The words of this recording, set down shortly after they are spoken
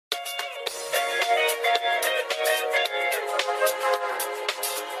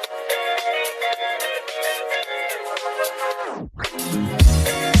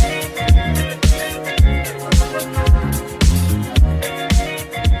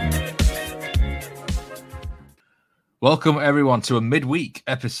Welcome, everyone, to a midweek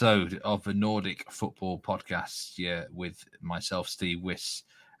episode of the Nordic Football Podcast with myself, Steve Wiss,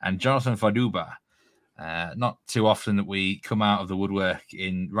 and Jonathan Faduba. Not too often that we come out of the woodwork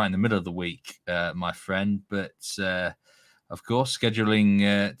right in the middle of the week, my friend, but of course,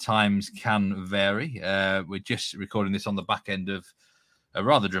 scheduling times can vary. We're just recording this on the back end of a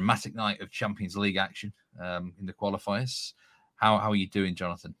rather dramatic night of Champions League action in the qualifiers. How are you doing,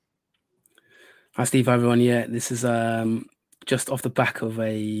 Jonathan? Hi, Steve, everyone. Yeah, this is just off the back of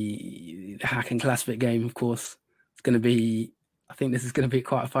a Hack and Klaksvíks game, of course. I think this is going to be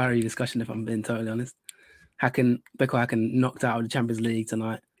quite a fiery discussion, if I'm being totally honest. Beko Häcken knocked out of the Champions League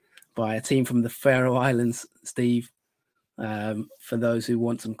tonight by a team from the Faroe Islands, Steve. For those who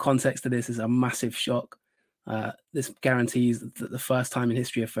want some context to this, is a massive shock. This guarantees that the first time in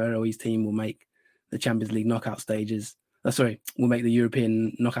history a Faroese team will make the Champions League knockout stages. Will make the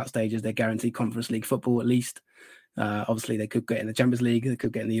European knockout stages. They're guaranteed Conference League football at least. Obviously, they could get in the Champions League, they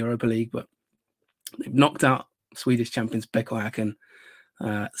could get in the Europa League, but they've knocked out Swedish champions Beko Häcken.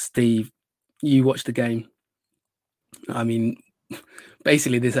 Steve, you watched the game. I mean,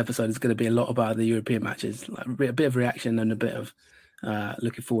 basically, this episode is going to be a lot about the European matches, like a bit of reaction and a bit of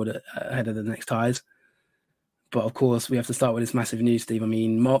looking forward ahead of the next ties. But of course, we have to start with this massive news, Steve. I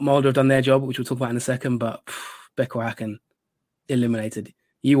mean, Molde have done their job, which we'll talk about in a second, but Beko Häcken eliminated.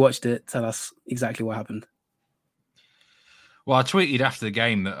 You watched it. Tell us exactly what happened. Well, I tweeted after the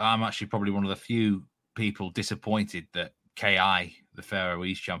game that I'm actually probably one of the few people disappointed that KI, the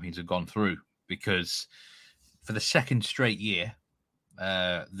Faroese champions, have gone through, because for the second straight year,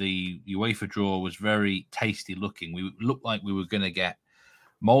 the UEFA draw was very tasty looking. We looked like we were going to get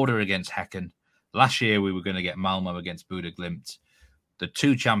Molde against Häcken. Last year, we were going to get Malmö against Bodø Glimt. The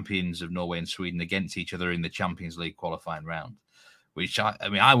two champions of Norway and Sweden against each other in the Champions League qualifying round, which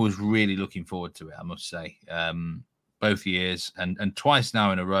I was really looking forward to it, I must say. Both years and twice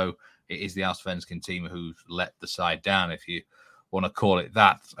now in a row, it is the Allsvenakan team who've let the side down, if you want to call it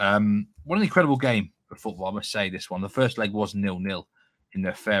that. What an incredible game of football, I must say, this one. The first leg was 0-0 in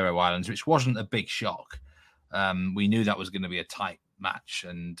the Faroe Islands, which wasn't a big shock. We knew that was going to be a tight match,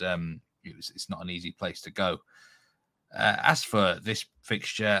 and it's not an easy place to go. As for this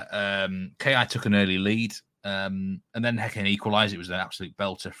fixture, KI took an early lead, and then Häcken equalised. It was an absolute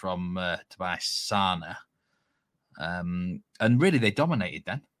belter from Tobias Sana. And really, they dominated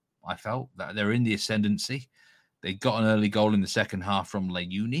then. I felt that they're in the ascendancy. They got an early goal in the second half from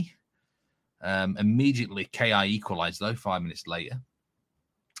Leuni. Immediately, KI equalised, though, 5 minutes later.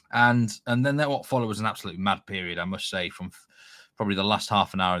 And then what followed was an absolute mad period, I must say, from probably the last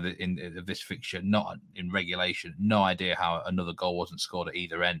half an hour of this fixture, not in regulation. No idea how another goal wasn't scored at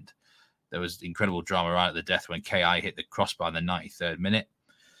either end. There was incredible drama right at the death when KI hit the crossbar in the 93rd minute.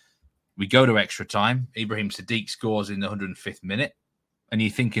 We go to extra time. Ibrahim Sadiq scores in the 105th minute. And you're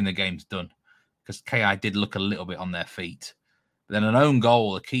thinking the game's done, because KI did look a little bit on their feet. But then an own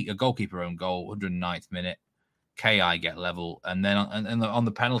goal, a goalkeeper own goal, 109th minute. KI get level. And then on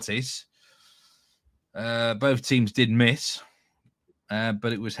the penalties, both teams did miss.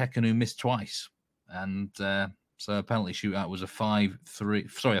 But it was Häcken who missed twice. And so a penalty shootout was a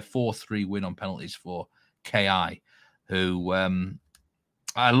 4-3 win on penalties for KI, who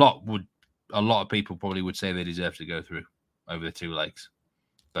a lot of people probably would say they deserve to go through over the two legs.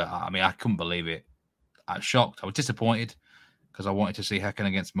 But I mean, I couldn't believe it. I was shocked. I was disappointed because I wanted to see Häcken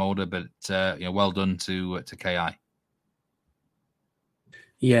against Molde, but well done to KI.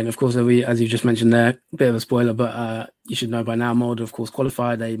 Yeah, and of course, as you just mentioned there, a bit of a spoiler, but you should know by now, Molde, of course,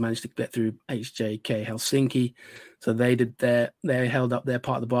 qualified. They managed to get through HJK Helsinki. So they held up their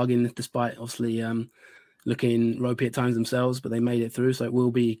part of the bargain, despite obviously looking ropey at times themselves, but they made it through. So it will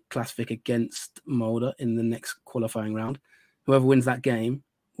be Klaksvíks against Molde in the next qualifying round. Whoever wins that game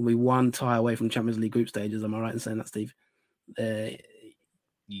will be one tie away from Champions League group stages. Am I right in saying that, Steve? We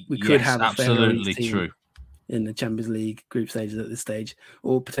could have absolutely true in the Champions League group stages at this stage,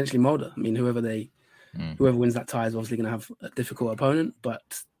 or potentially Molde. I mean, whoever wins that tie is obviously going to have a difficult opponent,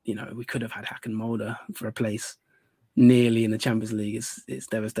 but we could have had Häcken Molde for a place nearly in the Champions League. It's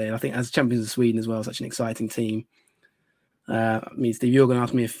devastating. I think as champions of Sweden as well, such an exciting team. I mean, Steve, you're going to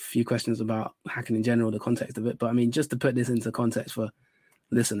ask me a few questions about Häcken in general, the context of it, but I mean, just to put this into context for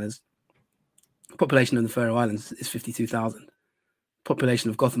listeners, the population of the Faroe Islands is 52,000. Population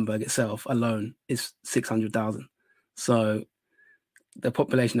of Gothenburg itself alone is 600,000. So the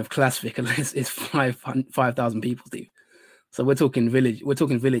population of Klaksvíks is 5,000 people, Steve. So we're talking village. We're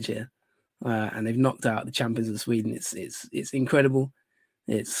talking village here, and they've knocked out the champions of Sweden. It's incredible.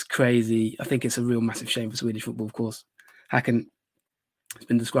 It's crazy. I think it's a real massive shame for Swedish football. Of course, Häcken has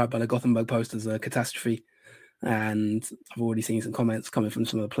been described by the Gothenburg Post as a catastrophe. And I've already seen some comments coming from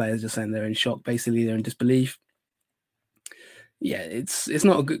some of the players just saying they're in shock. Basically, they're in disbelief. Yeah, it's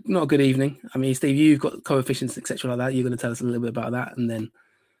not a good evening. I mean, Steve, you've got coefficients, etc. like that. You're going to tell us a little bit about that, and then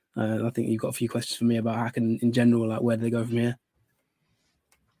I think you've got a few questions for me about Häcken in general. Like, where do they go from here?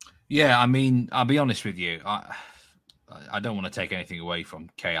 Yeah, I mean, I'll be honest with you. I don't want to take anything away from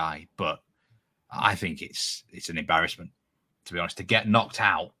KI, but I think it's an embarrassment, to be honest, to get knocked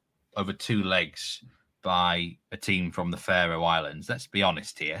out over 2 legs by a team from the Faroe Islands. Let's be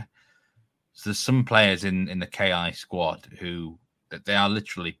honest here. So there's some players in the KI squad who they are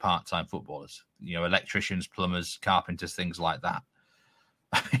literally part-time footballers. You know, electricians, plumbers, carpenters, things like that.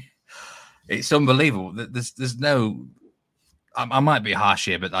 It's unbelievable. There's no. I might be harsh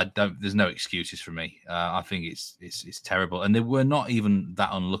here, but there's no excuses for me. I think it's terrible, and they were not even that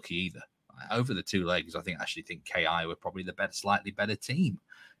unlucky either. Over the 2 legs, I actually think KI were probably the slightly better team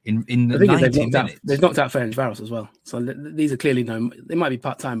in the 90 minutes. They've knocked out Ferencváros as well. So these are clearly they might be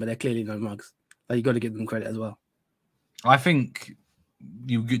part-time, but they're clearly no mugs. Like, you've got to give them credit as well. I think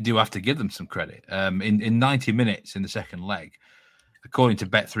you do have to give them some credit. In 90 minutes in the second leg, according to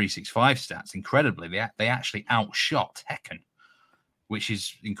Bet365 stats, incredibly, they actually outshot Häcken, which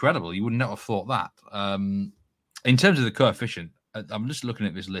is incredible. You would not have thought that. In terms of the coefficient, I'm just looking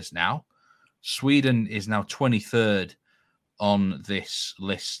at this list now. Sweden is now 23rd on this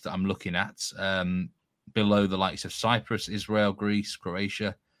list that I'm looking at, below the likes of Cyprus, Israel, Greece,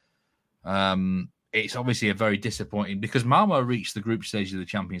 Croatia. It's obviously a very disappointing, because Malmo reached the group stage of the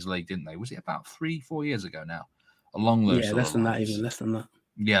Champions League, didn't they? Was it about 3-4 years ago now? Along those less than that, even less than that.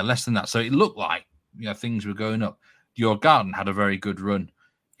 Yeah, less than that. So it looked like things were going up. Djurgården had a very good run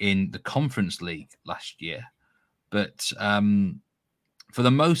in the Conference League last year, but for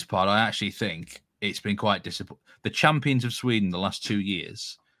the most part, I actually think it's been quite disappointing. The champions of Sweden the last 2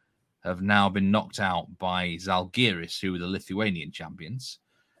 years have now been knocked out by Zalgiris, who were the Lithuanian champions,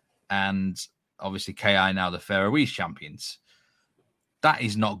 and obviously KI now the Faroese champions. That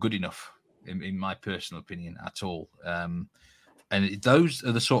is not good enough, in my personal opinion, at all. And those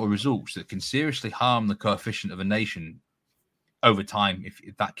are the sort of results that can seriously harm the coefficient of a nation over time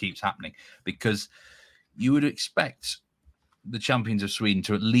if that keeps happening, because you would expect the champions of Sweden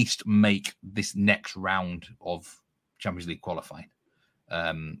to at least make this next round of Champions League qualifying.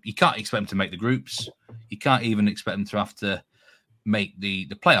 You can't expect them to make the groups. You can't even expect them to have to make the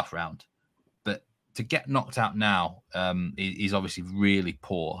playoff round. But to get knocked out now is obviously really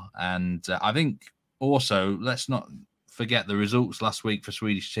poor. And I think also, let's not forget the results last week for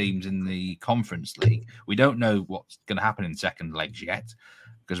Swedish teams in the Conference League. We don't know what's going to happen in second legs yet,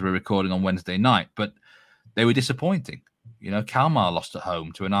 because we're recording on Wednesday night, but they were disappointing. Kalmar lost at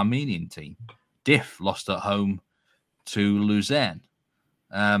home to an Armenian team. Diff lost at home to Luzern.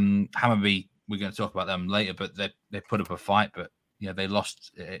 Hammarby, we're going to talk about them later, but they put up a fight, but they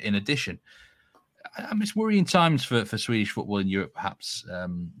lost in addition. It's worrying times for Swedish football in Europe, perhaps,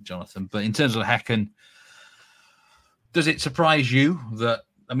 Jonathan. But in terms of Häcken, does it surprise you that,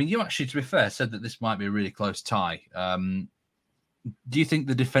 you actually, to be fair, said that this might be a really close tie. Do you think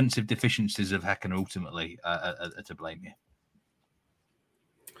the defensive deficiencies of Häcken ultimately are to blame here?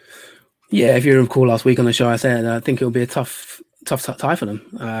 Yeah, if you recall last week on the show, I said I think it'll be a tough tie for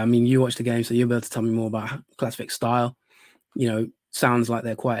them. You watched the game, so you'll be able to tell me more about Klaksvíks' style. Sounds like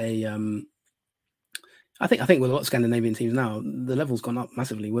they're quite a. I think with a lot of Scandinavian teams now, the level's gone up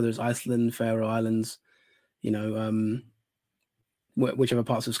massively. Whether it's Iceland, Faroe Islands, whichever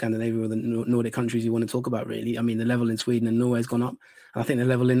parts of Scandinavia or the Nordic countries you want to talk about, really. The level in Sweden and Norway has gone up. And I think the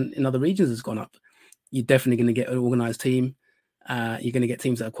level in other regions has gone up. You're definitely going to get an organised team. You're going to get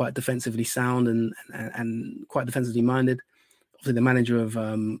teams that are quite defensively sound and quite defensively minded. Obviously, the manager of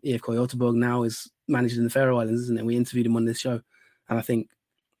EFK Göteborg now is managed in the Faroe Islands, isn't it? We interviewed him on this show. And I think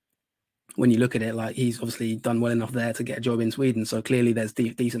when you look at it, like, he's obviously done well enough there to get a job in Sweden. So clearly there's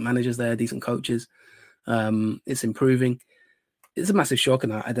decent managers there, decent coaches. It's improving. It's a massive shock,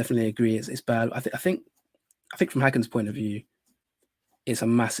 and I definitely agree. It's bad. I think from Häcken's point of view, it's a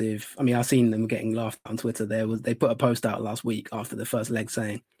massive. I've seen them getting laughed at on Twitter. They put a post out last week after the first leg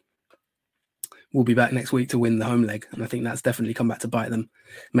saying, "We'll be back next week to win the home leg," and I think that's definitely come back to bite them.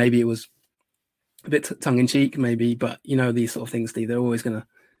 Maybe it was a bit tongue in cheek, maybe, but these sort of things, Steve, they're always gonna.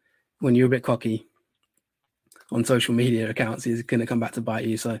 When you're a bit cocky on social media accounts, it's gonna come back to bite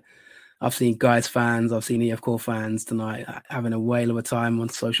you. So I've seen Guys fans, I've seen EFK fans tonight having a whale of a time on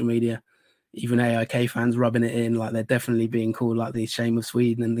social media. Even AIK fans rubbing it in, like they're definitely being called like the shame of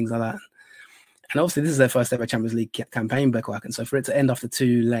Sweden and things like that. And obviously this is their first ever Champions League campaign, Häcken. So for it to end after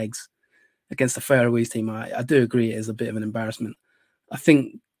 2 legs against the Faroese team, I do agree it is a bit of an embarrassment. I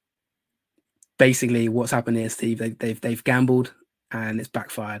think basically what's happened here, Steve. They've gambled and it's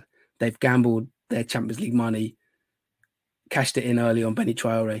backfired. They've gambled their Champions League money, cashed it in early on Benny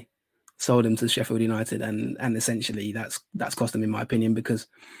Traore, sold him to Sheffield United, and essentially that's cost them, in my opinion, because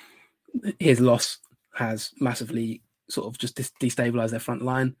his loss has massively sort of just destabilized their front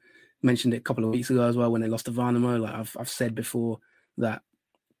line. Mentioned it a couple of weeks ago as well when they lost to Varnamo. Like I've said before that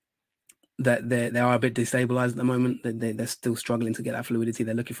they are a bit destabilized at the moment. They're still struggling to get that fluidity.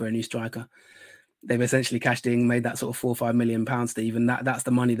 They're looking for a new striker. They've essentially cashed in, made that sort of £4 or £5 million, Steve, and that's the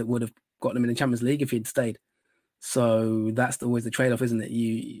money that would have got them in the Champions League if he'd stayed. So that's always the trade-off, isn't it?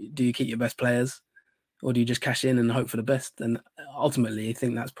 Do you keep your best players, or do you just cash in and hope for the best? And ultimately, I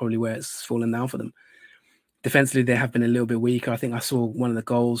think that's probably where it's fallen down for them. Defensively, they have been a little bit weaker. I think I saw one of the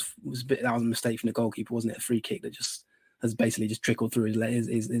goals that was a mistake from the goalkeeper, wasn't it? A free kick that just has basically just trickled through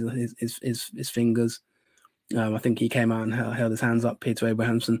his fingers. I think he came out and held his hands up, Peter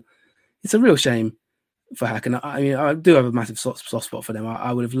Abrahamson. It's a real shame for Häcken. I mean, I do have a massive soft spot for them.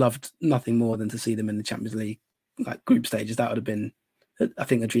 I would have loved nothing more than to see them in the Champions League, like group stages. That would have been, I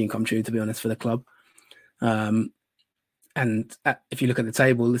think, a dream come true, to be honest, for the club. And if you look at the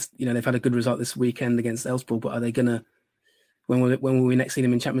table, they've had a good result this weekend against Elfsborg, but are they going to, when will we next see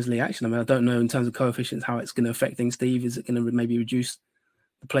them in Champions League action? I mean, I don't know in terms of coefficients how it's going to affect things, Steve. Is it going to maybe reduce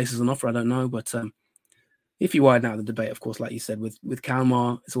the places on offer? I don't know. But if you widen out the debate, of course, like you said, with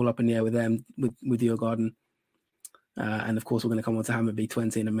Kalmar, it's all up in the air with them, with Djurgården. And of course, we're going to come on to Hammer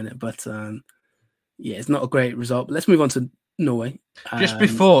B20 in a minute. But yeah, it's not a great result. But let's move on to Norway. Just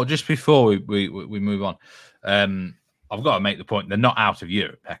before we move on, I've got to make the point they're not out of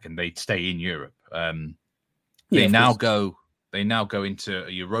Europe, Heck, and they stay in Europe. They now go into a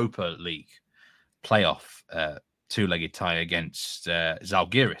Europa League playoff two-legged tie against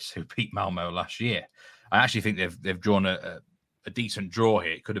Zalgiris, who beat Malmo last year. I actually think they've drawn a decent draw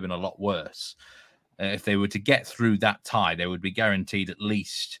here. It could have been a lot worse. If they were to get through that tie, they would be guaranteed at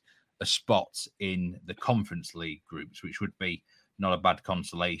least a spot in the Conference League groups, which would be not a bad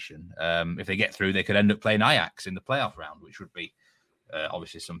consolation. If they get through, they could end up playing Ajax in the playoff round, which would be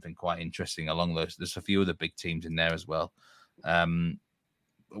obviously something quite interesting along those. There's a few other big teams in there as well. Before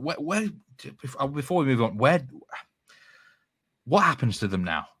we move on, what happens to them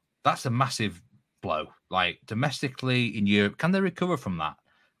now? That's a massive blow. Like domestically in Europe, can they recover from that?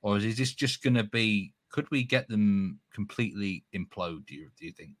 Or is this just going to be, could we get them completely implode, do you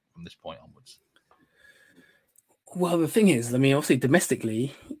think, from this point onwards? Well, the thing is, I mean, obviously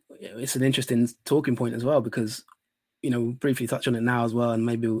domestically, it's an interesting talking point as well because, we'll briefly touch on it now as well, and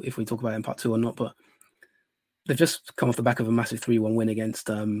maybe if we talk about it in part 2 or not, but they've just come off the back of a massive 3-1 win against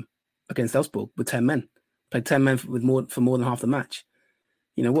Elfsborg with 10 men. Played 10 men for more than half the match.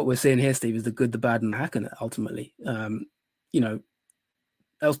 What we're seeing here, Steve, is the good, the bad, and the Häcken, ultimately. Elfsborg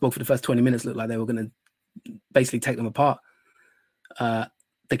for the first 20 minutes looked like they were going to basically take them apart.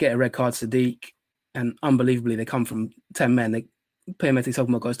 They get a red card, Sadiq, and unbelievably, they come from 10 men. Pierre-Emerick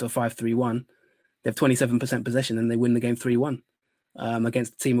Høgmo goes to a 5-3-1. They have 27% possession, and they win the game 3-1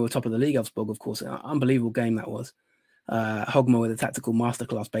 against the team who were top of the league, Elfsborg, of course. An unbelievable game that was. Høgmo with a tactical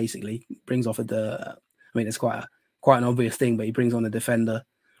masterclass, basically. Brings off it's quite an obvious thing, but he brings on a defender,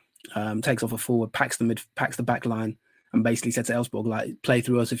 takes off a forward, packs the back line, and basically said to Elfsborg, like, play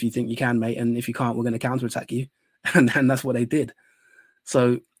through us if you think you can, mate, and if you can't, we're going to counter-attack you. And that's what they did.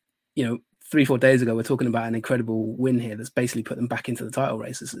 So, 3-4 days ago, we're talking about an incredible win here that's basically put them back into the title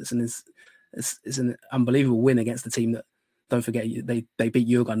race. It's an unbelievable win against the team that, don't forget, they beat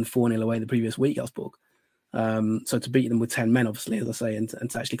Djurgården 4-0 away the previous week, Elfsborg. So to beat them with 10 men, obviously, as I say, and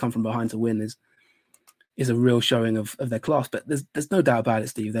to actually come from behind to win is a real showing of their class. But there's no doubt about it,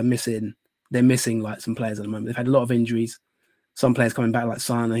 Steve. They're missing like some players at the moment. They've had a lot of injuries. Some players coming back, like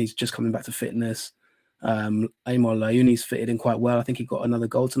Sana, he's just coming back to fitness. Amor Launi's fitted in quite well. I think he got another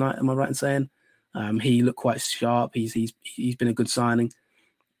goal tonight. Am I right in saying? He looked quite sharp. He's been a good signing.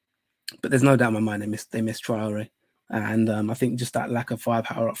 But there's no doubt in my mind they missed Traore, and I think just that lack of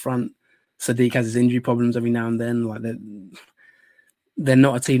firepower up front. Sadiq has his injury problems every now and then. Like they're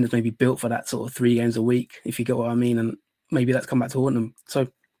not a team that's maybe built for that sort of 3 games a week, if you get what I mean. And maybe that's come back to haunt them. So,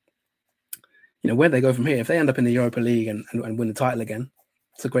 where they go from here, if they end up in the Europa League and win the title again,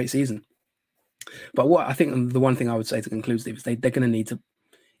 it's a great season. But what I think the one thing I would say to conclude, Steve, is they're going to need to,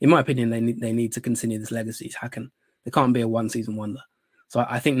 in my opinion, they need to continue this legacy. It's Häcken. They can't be a one-season wonder. So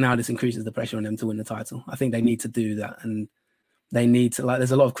I think now this increases the pressure on them to win the title. I think they need to do that, and they need to,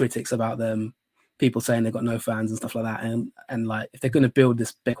 there's a lot of critics about them, people saying they've got no fans and stuff like that. And like, if they're going to build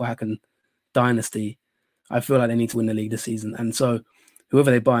this Beko Häcken dynasty, I feel like they need to win the league this season. And so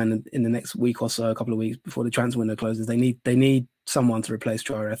whoever they buy in the next week or so, a couple of weeks before the transfer window closes, they need someone to replace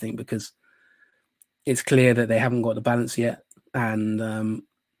Traore, I think, because it's clear that they haven't got the balance yet. And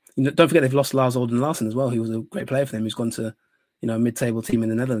don't forget they've lost Lars Olden Larsen as well. He was a great player for them. He's gone to a mid-table team in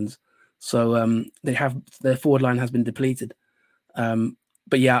the Netherlands. So their forward line has been depleted.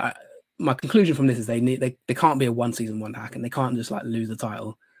 But yeah, my conclusion from this is they can't be a one-season one hack, and they can't just like lose the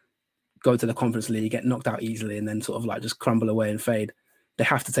title, go to the Conference League, get knocked out easily, and then sort of like just crumble away and fade. They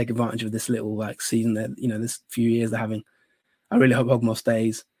have to take advantage of this little like season that this few years they're having. I really hope Hogmore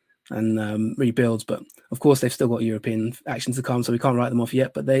stays and rebuilds, but of course they've still got European action to come, so we can't write them off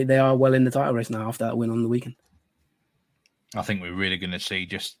yet. But they are well in the title race now after that win on the weekend. I think we're really going to see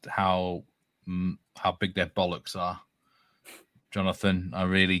just how big their bollocks are, Jonathan. I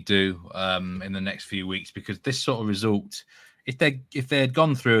really do in the next few weeks, because this sort of result, if they had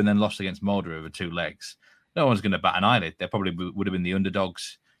gone through and then lost against Mulder over 2 legs, no one's going to bat an eyelid. They probably would have been the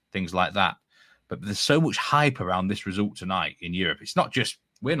underdogs, things like that. But there's so much hype around this result tonight in Europe. It's not just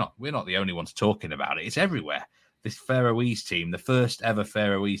we're not the only ones talking about it. It's everywhere. This Faroese team, the first ever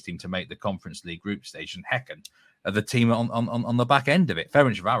Faroese team to make the Conference League group stage, and Häcken are the team on the back end of it.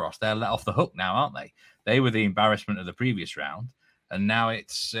 Ferencváros, they're let off the hook now, aren't they? They were the embarrassment of the previous round, and now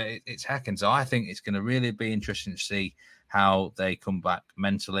it's Häcken. So I think it's going to really be interesting to see how they come back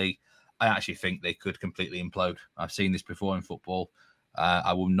mentally. I actually think they could completely implode. I've seen this before in football.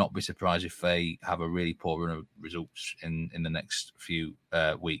 I will not be surprised if they have a really poor run of results in the next few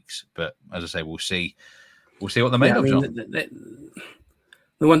weeks. But as I say, we'll see what they're made of. The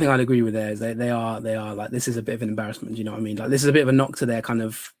one thing I'd agree with there is they are like, this is a bit of an embarrassment. You know what I mean? Like, this is a bit of a knock to their kind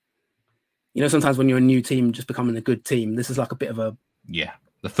of, sometimes when you're a new team just becoming a good team, this is like a bit of a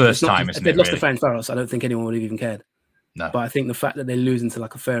the first time. If they'd lost to Ferencváros, I don't think anyone would have even cared. No. But I think the fact that they're losing to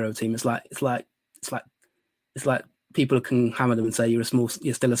like a Faro team, it's like people can hammer them and say you're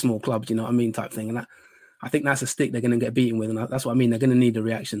still a small club, do you know what I mean, type thing. And I think that's a stick they're going to get beaten with, and that's what I mean. They're going to need a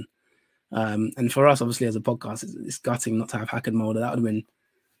reaction. And for us, obviously, as a podcast, it's gutting not to have Häcken Mulder. That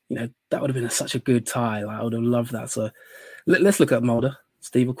would have been such a good tie. Like, I would have loved that. So let's look at Mulder,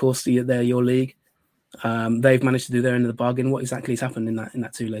 Steve. Of course, they're your league. They've managed to do their end of the bargain. What exactly has happened in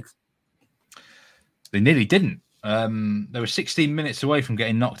that 2 legs? They nearly didn't. They were 16 minutes away from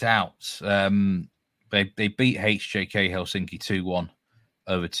getting knocked out. They beat HJK Helsinki 2-1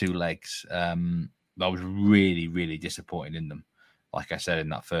 over 2 legs. I was really, really disappointed in them. Like I said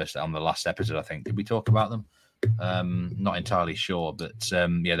on the last episode, I think. Did we talk about them? Not entirely sure, but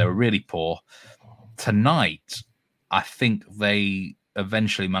they were really poor. Tonight, I think they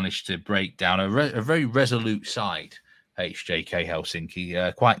eventually managed to break down a very resolute side, HJK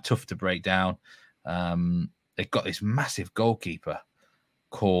Helsinki. Quite tough to break down. They've got this massive goalkeeper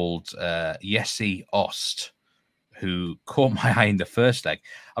called Jesse Ost, who caught my eye in the first leg.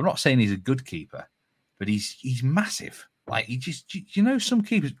 I'm not saying he's a good keeper, but he's massive. Like, some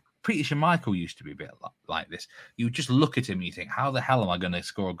keepers, Peter Schmeichel used to be a bit like this. You just look at him and you think, how the hell am I going to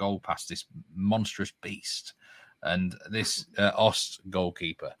score a goal past this monstrous beast? And this Ost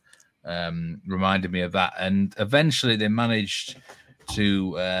goalkeeper reminded me of that. And eventually they managed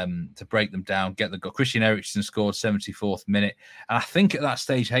to break them down, get the goal. Christian Eriksen scored 74th minute. And I think at that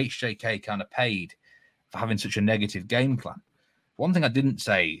stage, HJK kind of paid for having such a negative game plan. One thing I didn't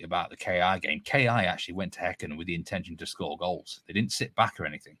say about the KI game, KI actually went to Häcken with the intention to score goals. They didn't sit back or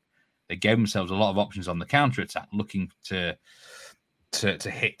anything. They gave themselves a lot of options on the counter-attack, looking to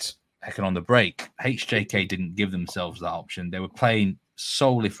hit Häcken on the break. HJK didn't give themselves that option. They were playing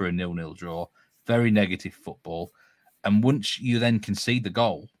solely for a 0-0 draw, very negative football. And once you then concede the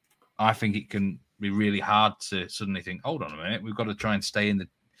goal, I think it can be really hard to suddenly think, hold on a minute, we've got to try and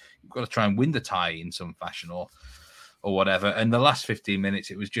we've got to try and win the tie in some fashion or whatever. And the last 15 minutes,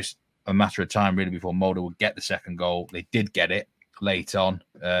 it was just a matter of time really before Mulder would get the second goal. They did get it late on.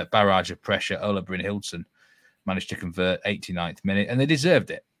 Barrage of pressure. Ola Brynhildsen managed to convert 89th minute, and they deserved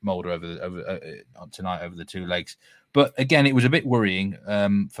it, Mulder, over tonight over the 2 legs. But again, it was a bit worrying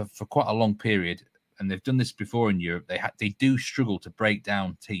for quite a long period. And they've done this before in Europe. They do struggle to break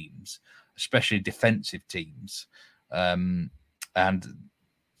down teams, especially defensive teams. And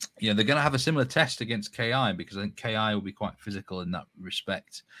they're going to have a similar test against KI, because I think KI will be quite physical in that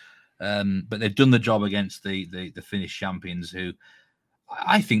respect. But they've done the job against the Finnish champions, who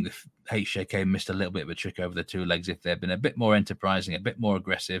I think the HJK missed a little bit of a trick over the 2 legs. If they'd been a bit more enterprising, a bit more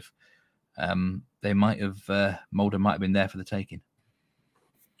aggressive, they might have Mulder might have been there for the taking.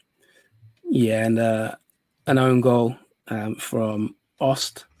 Yeah, and an own goal from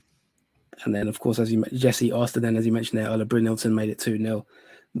Ost. And then, of course, Jesse Ost, and then, as you mentioned there, Ola Brynhildsen made it 2-0.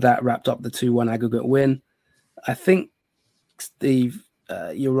 That wrapped up the 2-1 aggregate win. I think, Steve,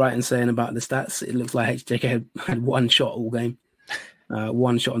 you're right in saying about the stats. It looks like HJK had 1 shot all game.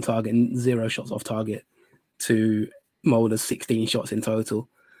 1 shot on target and 0 shots off target to Molde's 16 shots in total.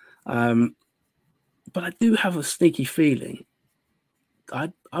 But I do have a sneaky feeling.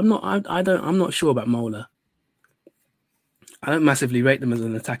 I'm not sure about Molde. I don't massively rate them as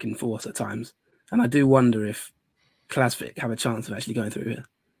an attacking force at times, and I do wonder if Klaksvík have a chance of actually going through here.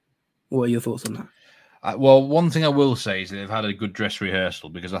 What are your thoughts on that? Well, one thing I will say is that they've had a good dress rehearsal,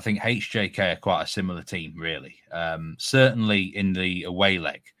 because I think HJK are quite a similar team, really. Certainly in the away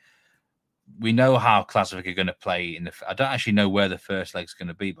leg, we know how Klaksvík are going to play. I don't actually know where the first leg's going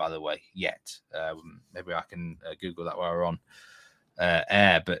to be, by the way, yet. Maybe I can Google that while we're on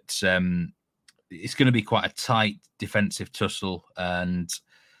air. But it's going to be quite a tight defensive tussle, and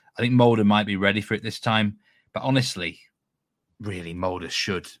I think Molde might be ready for it this time. But honestly, really, Molde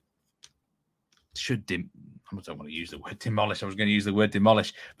should I don't want to use the word demolish. I was going to use the word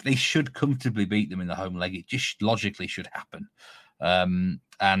demolish, but they should comfortably beat them in the home leg. It just logically should happen.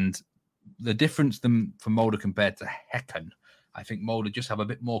 And the difference for Molde compared to Häcken, I think Molde just have a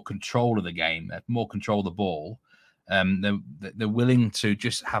bit more control of the game, more control of the ball. They're willing to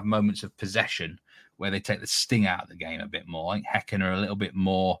just have moments of possession where they take the sting out of the game a bit more. I think Häcken are a little bit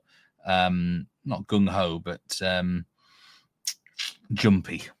more, not gung-ho, but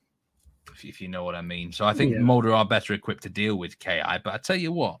jumpy, if you know what I mean. So I think Molde are better equipped to deal with KI. But I tell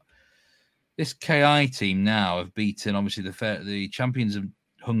you what, this KI team now have beaten, obviously, the champions of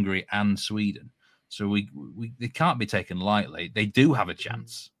Hungary and Sweden. So they can't be taken lightly. They do have a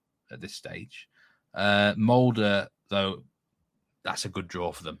chance at this stage. Molde, though, that's a good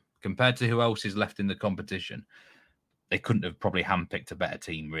draw for them. Compared to who else is left in the competition, they couldn't have probably handpicked a better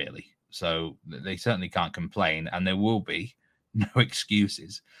team, really. So they certainly can't complain, and there will be no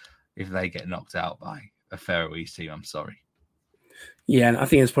excuses if they get knocked out by a Faroese team. I'm sorry. Yeah, and I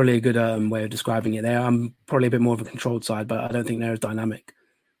think it's probably a good way of describing it. I'm probably a bit more of a controlled side, but I don't think they're as dynamic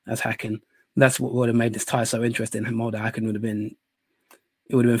as Häcken. That's what would have made this tie so interesting. Molde Häcken would have been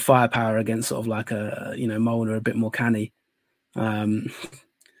firepower against sort of like Molde a bit more canny.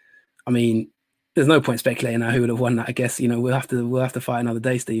 I mean, there's no point speculating who would have won that. I guess we'll have to fight another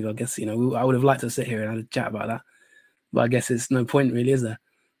day, Steve. I guess I would have liked to sit here and have a chat about that, but I guess it's no point really, is there?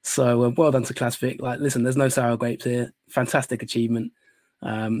 So well done to Klaksvík. Listen, there's no sour grapes here. Fantastic achievement.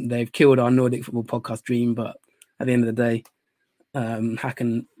 They've killed our Nordic football podcast dream, but at the end of the day,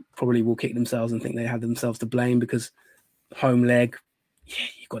 Häcken probably will kick themselves and think they had themselves to blame, because home leg,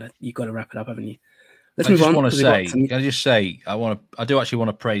 you got to wrap it up, haven't you? Let's move on. Can I just say, I do actually want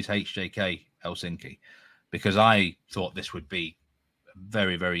to praise HJK Helsinki, because I thought this would be a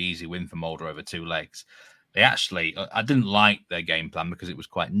very, very easy win for Molde over 2 legs. I didn't like their game plan because it was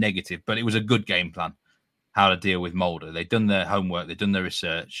quite negative, but it was a good game plan, how to deal with Molde. They'd done their homework, they'd done their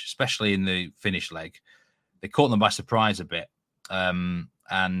research, especially in the finish leg. They caught them by surprise a bit. And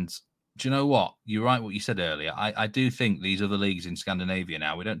do you know what? You're right what you said earlier. I do think these other leagues in Scandinavia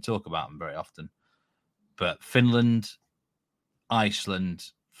now, we don't talk about them very often, but Finland,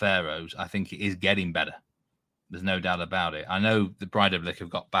 Iceland, Faroes, I think it is getting better. There's no doubt about it. I know the Breidablik have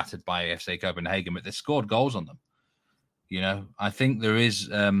got battered by FC Copenhagen, but they scored goals on them. I think there is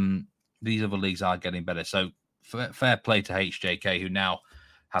these other leagues are getting better. So fair play to HJK, who now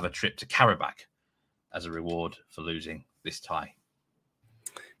have a trip to Karabakh as a reward for losing this tie.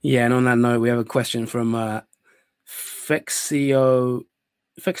 Yeah, and on that note, we have a question from Fexionis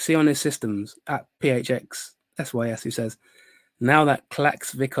Systems at PHX SYS, who says, now that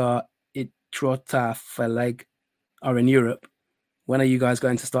Klaksvík Trotaffeleg are in Europe, when are you guys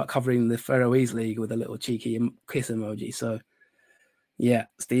going to start covering the Faroese League, with a little cheeky kiss emoji? So, yeah,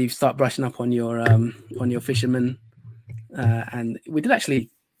 Steve, start brushing up on your fishermen. And we did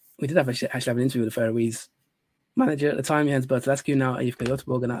actually have an interview with the Faroese manager at the time, Jens Bertolascu, now at IFK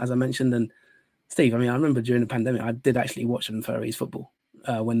Göteborg, as I mentioned. And Steve, I remember during the pandemic, I did actually watch some Faroese football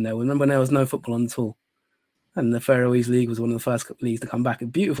when there was no football on at all. And the Faroese League was one of the first leagues to come back. A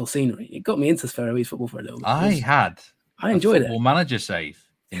beautiful scenery. It got me into Faroese football for a little bit. I enjoyed it. Football manager save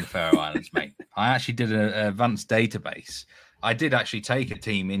in the Faroe Islands, mate. I actually did an advanced database. I did actually take a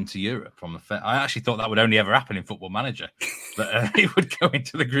team into Europe from the. I actually thought that would only ever happen in Football Manager, that it would go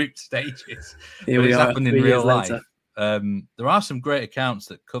into the group stages. But it's happened in real life. There are some great accounts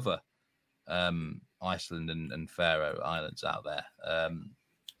that cover Iceland and Faroe Islands out there.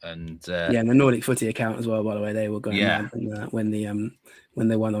 And the Nordic Footy account as well, by the way, they were going when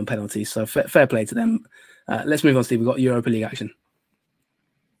they won on penalties. So fair play to them. Let's move on, Steve. We've got Europa League action.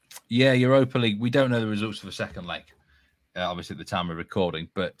 Yeah, Europa League. We don't know the results for the second leg, obviously at the time of recording,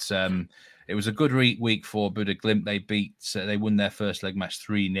 but it was a good week for Buda Glimt. They won their first leg match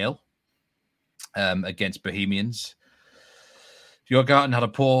 3-0 against Bohemians. Djurgården had a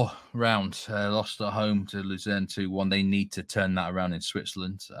poor round, lost at home to Luzern 2-1. They need to turn that around in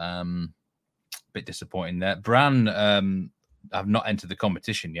Switzerland. Bit disappointing there. Brann have not entered the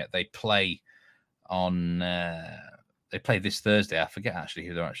competition yet. They play on. They play this Thursday. I forget actually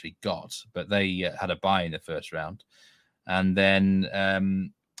who they actually got, but they had a bye in the first round, and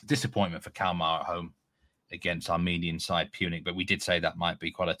then disappointment for Kalmar at home against Armenian side Punic. But we did say that might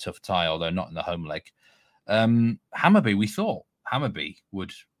be quite a tough tie, although not in the home leg. Hammarby, we thought Hammarby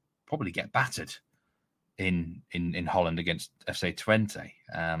would probably get battered in Holland against FC Twente,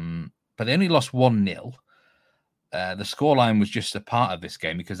 but they only lost 1-0. The scoreline was just a part of this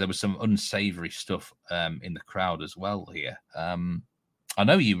game because there was some unsavoury stuff in the crowd as well here. I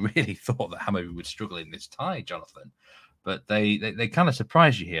know you really thought that Hammarby would struggle in this tie, Jonathan, but they kind of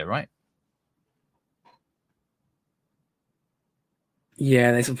surprised you here, right?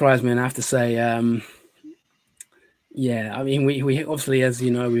 Yeah, they surprised me, and I have to say, yeah, I mean, we obviously, as you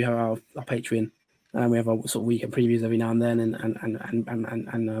know, we have our Patreon, and we have our sort of weekend previews every now and then,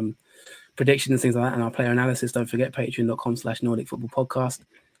 and predictions and things like that, and our player analysis. Don't forget patreon.com/Nordic Football Podcast.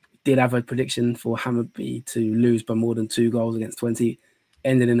 Did have a prediction for Hammarby to lose by more than 2 goals against Twente,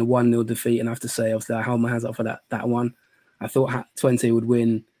 ended in a 1-0 defeat, and I have to say, obviously, I hold my hands up for that one. I thought Twente would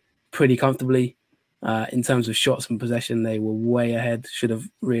win pretty comfortably. In terms of shots and possession, they were way ahead. Should have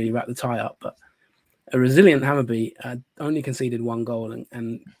really wrapped the tie up, but a resilient Hammarby only conceded 1 goal,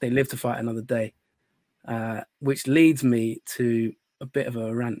 and they live to fight another day, which leads me to a bit of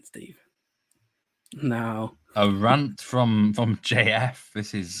a rant, Steve. Now, a rant from JF.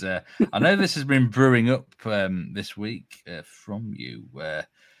 This is I know this has been brewing up this week from you.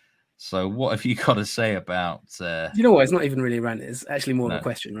 So what have you got to say about? You know what? It's not even really a rant. It's actually more of a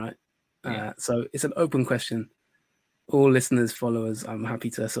question, right? Yeah. So it's an open question. All listeners, followers, I'm happy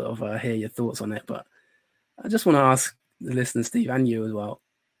to sort of hear your thoughts on it. But I just want to ask the listeners, Steve, and you as well.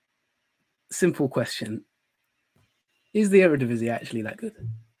 Simple question: is the Eredivisie actually that good?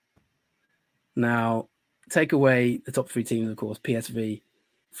 Now, take away the top 3 teams, of course, PSV,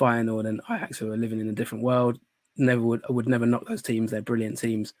 Feyenoord, and Ajax, who are living in a different world. I would never knock those teams. They're brilliant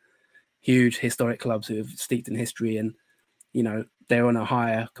teams, huge historic clubs who have steeped in history, and you know they're on a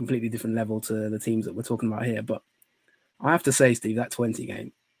higher, completely different level to the teams that we're talking about here. But I have to say, Steve, that 20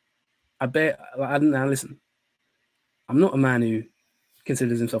 game, now listen, I'm not a man who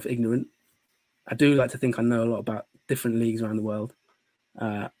considers himself ignorant. I do like to think I know a lot about different leagues around the world.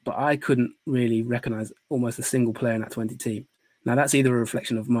 But I couldn't really recognize almost a single player in that 20 team. Now, that's either a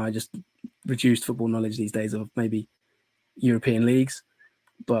reflection of my just reduced football knowledge these days of maybe European leagues.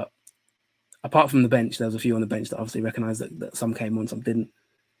 But apart from the bench, there was a few on the bench that obviously recognized that some came on, some didn't.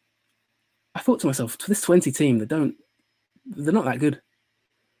 I thought to myself, to this 20 team, they're not that good.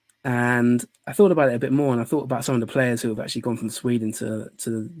 And I thought about it a bit more, and I thought about some of the players who have actually gone from Sweden to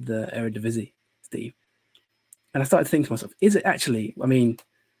the Eredivisie, Steve. And I started to think to myself, is it actually, I mean,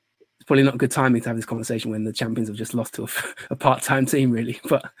 it's probably not good timing to have this conversation when the champions have just lost to a part-time team, really.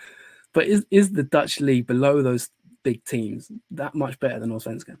 But is the Dutch league below those big teams that much better than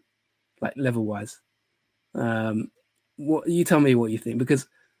Allsvenakan, like level-wise? What you tell me what you think, because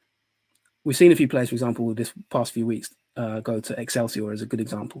we've seen a few players, for example, this past few weeks go to Excelsior as a good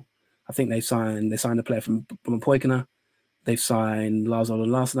example. I think they signed a player from Poikina. They've signed Lars-Ola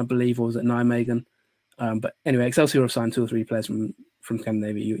Larsson, I believe, or was it Nijmegen? But anyway, Excelsior have signed 2 or 3 players from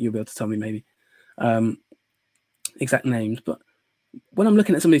Scandinavia. You'll be able to tell me maybe exact names. But when I'm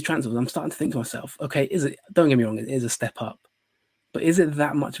looking at some of these transfers, I'm starting to think to myself, okay, don't get me wrong, it is a step up. But is it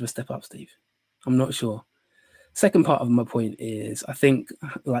that much of a step up, Steve? I'm not sure. Second part of my point is, I think,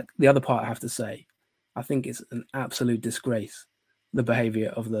 like the other part I have to say, I think it's an absolute disgrace, the behaviour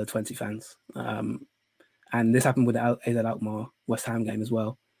of the 20 fans. And this happened with the AZ Alkmaar West Ham game as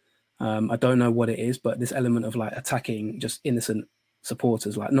well. I don't know what it is, but this element of like attacking just innocent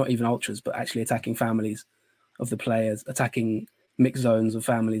supporters, like not even ultras, but actually attacking families of the players, attacking mixed zones of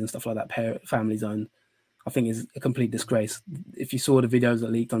families and stuff like that, family zone, I think is a complete disgrace. If you saw the videos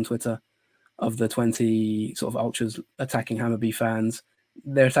that leaked on Twitter of the 20 sort of ultras attacking Hammarby fans,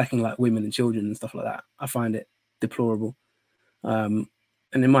 they're attacking like women and children and stuff like that. I find it deplorable. And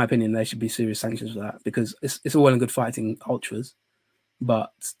in my opinion, there should be serious sanctions for that, because it's all well and good fighting ultras,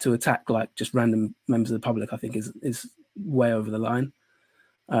 but to attack like just random members of the public, I think is way over the line.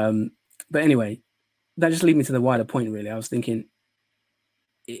 But anyway, that just leads me to the wider point, really. I was thinking,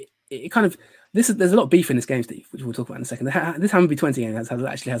 it kind of, there's a lot of beef in this game, Steve, which we'll talk about in a second. This Hammarby 20 game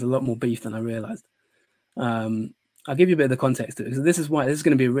actually has a lot more beef than I realised. I'll give you a bit of the context to it, because this is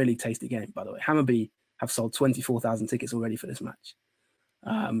going to be a really tasty game, by the way. Hammarby have sold 24,000 tickets already for this match.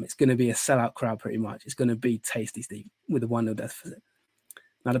 It's going to be a sellout crowd pretty much. It's going to be tasty, Steve, with a 1-0 deficit.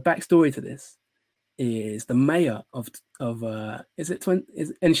 Now, the backstory to this is the mayor of is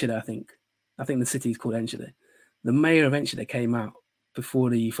Enschede, I think. I think the city is called Enschede. The mayor of Enschede came out before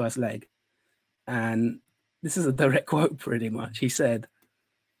the first leg, and this is a direct quote pretty much. He said,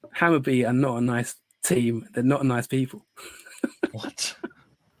 Hammarby are not a nice team. They're not nice people. What?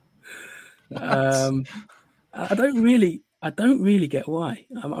 I don't really get why.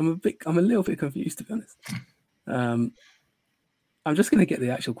 I'm a little bit confused, to be honest. I'm just going to get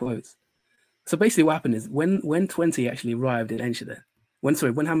the actual quotes. So basically what happened is when 20 actually arrived in Enschede, when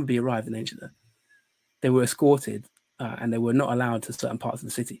Hammarby arrived in Enschede, they were escorted and they were not allowed to certain parts of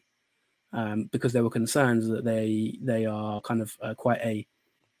the city because there were concerns that they are kind of quite a,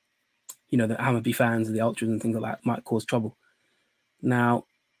 the Hammarby fans and the ultras and things like that might cause trouble. Now,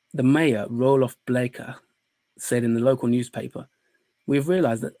 the mayor, Rolof Bleker, said in the local newspaper, we've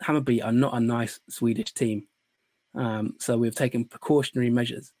realized that Hammarby are not a nice Swedish team. So we've taken precautionary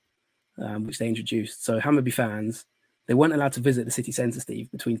measures, which they introduced. So Hammarby fans, they weren't allowed to visit the city centre,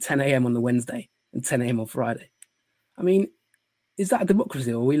 Steve, between 10 a.m. on the Wednesday and 10 a.m. on Friday. I mean, is that a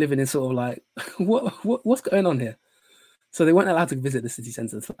democracy, or are we living in sort of like, what's going on here? So they weren't allowed to visit the city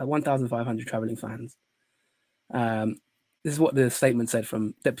centre, 1,500 travelling fans. This is what the statement said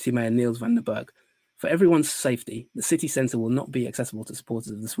from Deputy Mayor Niels van den Berg. For everyone's safety, the city centre will not be accessible to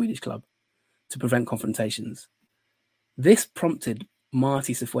supporters of the Swedish club to prevent confrontations. This prompted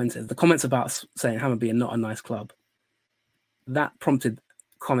Marty Cifuentes, the comments about saying Hammarby are not a nice club, that prompted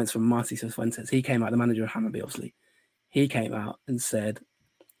comments from Marty Cifuentes. He came out, the manager of Hammarby, obviously. He came out and said,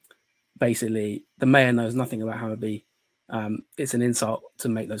 basically, the mayor knows nothing about Hammarby. It's an insult to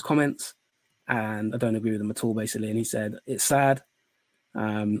make those comments, and I don't agree with them at all, basically. And he said, it's sad.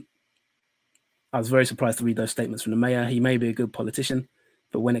 I was very surprised to read those statements from the mayor. He may be a good politician,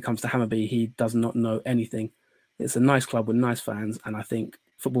 but when it comes to Hammarby, he does not know anything. It's a nice club with nice fans, and I think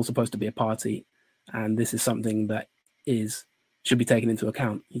football's supposed to be a party, and this is something that should be taken into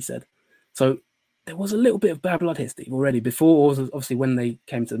account, he said. So there was a little bit of bad blood here, Steve, already, before, obviously, when they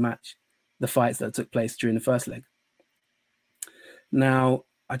came to the match, the fights that took place during the first leg. Now,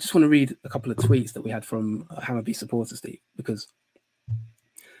 I just want to read a couple of tweets that we had from Hammarby supporters, Steve, because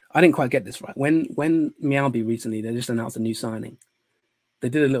I didn't quite get this right. When Mjällby recently, they just announced a new signing. They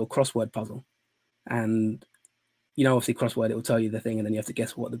did a little crossword puzzle. And, obviously crossword, it will tell you the thing, and then you have to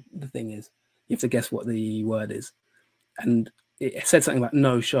guess what the thing is. You have to guess what the word is. And it said something about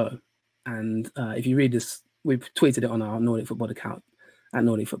no show. And if you read this, we've tweeted it on our Nordic Football account at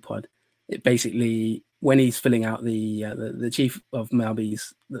Nordic Footpod. It basically, when he's filling out the chief of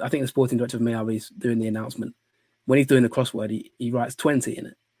Mjällby's, I think the sporting director of Mjällby's doing the announcement, when he's doing the crossword, he writes 20 in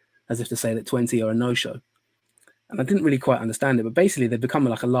it, as if to say that 20 are a no-show. And I didn't really quite understand it, but basically they've become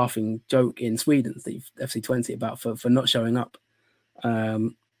like a laughing joke in Sweden, the FC20, about for not showing up. Now,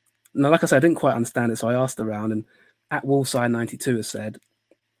 like I said, I didn't quite understand it, so I asked around, and at Woolside92 has said,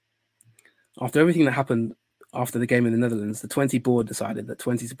 after everything that happened after the game in the Netherlands, the 20 board decided that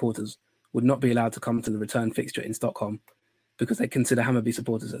 20 supporters would not be allowed to come to the return fixture in Stockholm because they consider Hammarby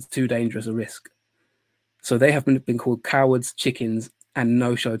supporters as too dangerous a risk. So they have been called cowards, chickens, and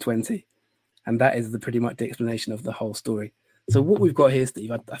no-show 20. And that is pretty much the explanation of the whole story. So what we've got here,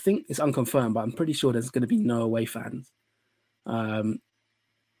 Steve, I think it's unconfirmed, but I'm pretty sure there's going to be no away fans. But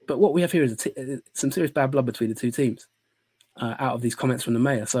what we have here is some serious bad blood between the two teams out of these comments from the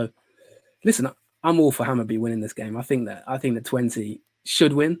mayor. So listen, I'm all for Hammarby winning this game. I think that 20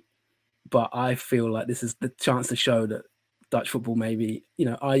 should win, but I feel like this is the chance to show that Dutch football maybe,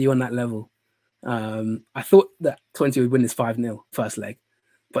 are you on that level? I thought that 20 would win this 5-0 first leg,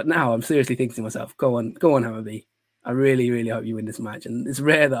 but now I'm seriously thinking to myself, go on, Hammarby. I really, really hope you win this match. And it's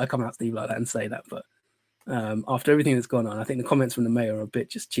rare that I come out, Steve, like that and say that, but after everything that's gone on, I think the comments from the mayor are a bit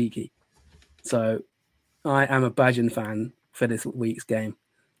just cheeky. So I am a Bajan fan for this week's game.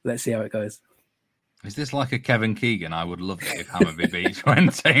 Let's see how it goes. Is this like a Kevin Keegan? I would love it if Hammarby beats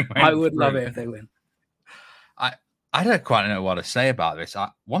 20. I would love it if they win. I don't quite know what to say about this.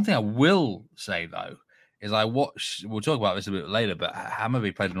 One thing I will say, though, is we'll talk about this a bit later, but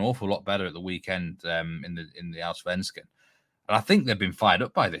Hammarby played an awful lot better at the weekend in the Allsvenakan. And I think they've been fired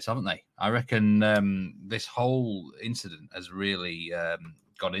up by this, haven't they? I reckon this whole incident has really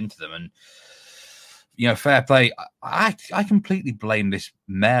got into them. And, fair play. I completely blame this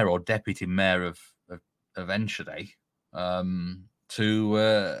mayor or deputy mayor of Enschede to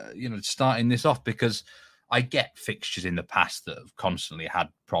starting this off, because I get fixtures in the past that have constantly had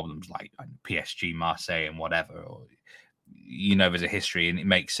problems like PSG, Marseille and whatever. Or, there's a history and it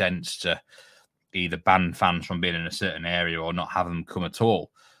makes sense to either ban fans from being in a certain area or not have them come at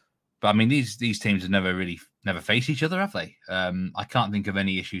all. But I mean, these teams have never faced each other, have they? I can't think of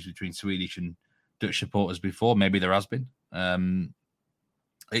any issues between Swedish and Dutch supporters before. Maybe there has been.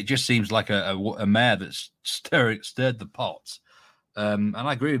 It just seems like a mayor that's stirred the pot. And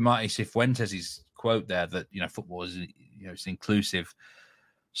I agree with Marty Cifuentes' quote there that, football is, it's an inclusive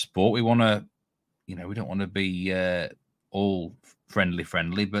sport. We want to, we don't want to be all friendly,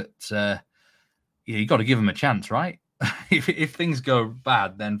 but you got to give them a chance, right? if things go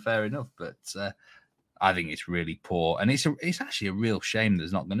bad, then fair enough. But I think it's really poor, and it's actually a real shame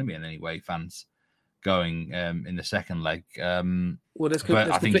there's not going to be in any way fans going in the second leg. Well, there's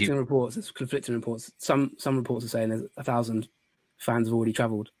conflicting reports. There's conflicting reports. Some reports are saying there's 1,000 fans have already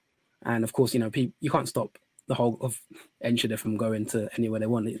travelled, and of course, you can't stop the whole of Enschede from going to anywhere they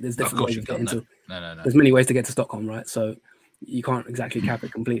want. There's different ways to get into. No. There's many ways to get to Stockholm, right? So you can't exactly cap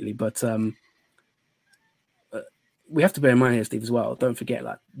it completely, but we have to bear in mind here, Steve, as well. Don't forget,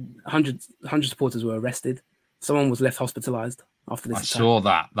 like 100 supporters were arrested. Someone was left hospitalised after this. I saw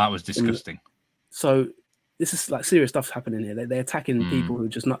that. That was disgusting. So this is like serious stuff happening here. They're attacking people who are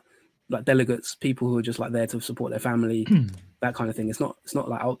just not like delegates, people who are just like there to support their family, that kind of thing. It's not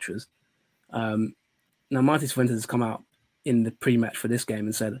like ultras. Now, Marty Cifuentes has come out in the pre-match for this game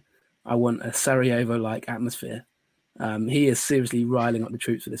and said, "I want a Sarajevo-like atmosphere." He is seriously riling up the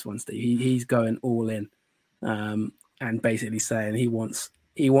troops for this one, Steve. He's going all in, and basically saying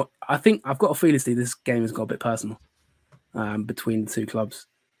I think I've got a feeling, Steve, this game has got a bit personal between the two clubs.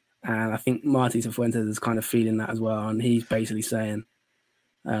 And I think Marty Cifuentes is kind of feeling that as well. And he's basically saying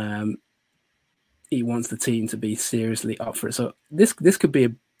he wants the team to be seriously up for it. So this could be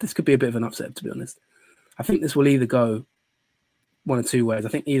a bit of an upset, to be honest. I think this will either go one or two ways. I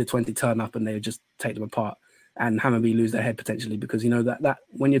think either 20 turn up and they just take them apart, and Hammarby lose their head potentially, because that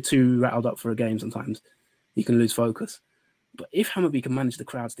when you're too rattled up for a game, sometimes you can lose focus. But if Hammarby can manage the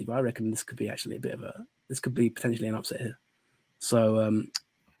crowd, Steve, I reckon this could be actually this could be potentially an upset here. So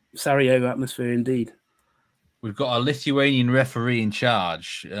Sarajevo atmosphere indeed. We've got a Lithuanian referee in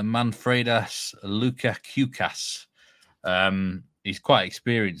charge, Manfredas Lukakukas. He's quite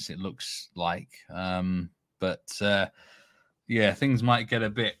experienced, it looks like. But things might get a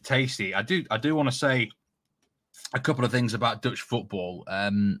bit tasty. I do want to say a couple of things about Dutch football.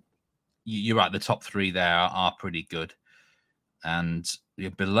 You're right, the top three there are pretty good. And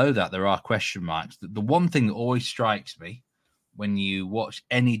below that, there are question marks. The one thing that always strikes me when you watch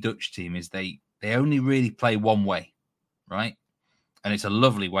any Dutch team is they only really play one way, right? And it's a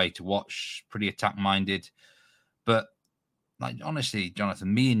lovely way to watch, pretty attack-minded. But like honestly,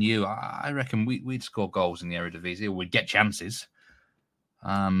 Jonathan, me and you, I reckon we'd score goals in the Eredivisie, or we'd get chances.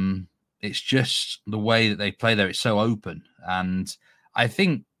 It's just the way that they play there. It's so open. And I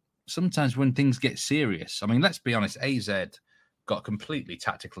think sometimes when things get serious, I mean, let's be honest, AZ got completely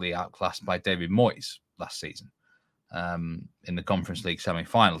tactically outclassed by David Moyes last season. In the Conference League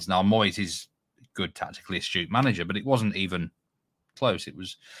semi-finals. Now, Moyes is a good, tactically astute manager, but it wasn't even close. It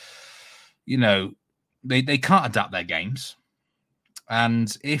was, they can't adapt their games.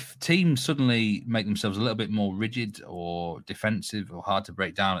 And if teams suddenly make themselves a little bit more rigid or defensive or hard to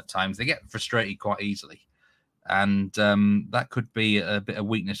break down at times, they get frustrated quite easily. And that could be a bit of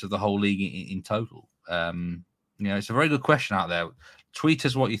weakness of the whole league in total. It's a very good question out there. Tweet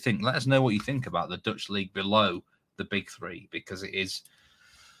us what you think. Let us know what you think about the Dutch league below the big three, because it is,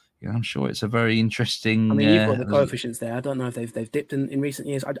 I'm sure it's a very interesting. I mean, you've got the coefficients there. I don't know if they've dipped in recent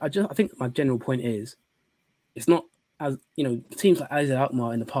years. I think my general point is, it's not as teams like AZ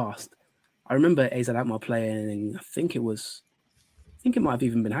Alkmaar in the past. I remember AZ Alkmaar playing. I think it might have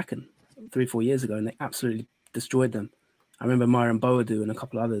even been Hacken 3-4 years ago, and they absolutely destroyed them. I remember Myron Boadu and a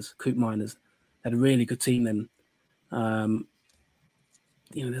couple of others, Coop Miners, had a really good team then.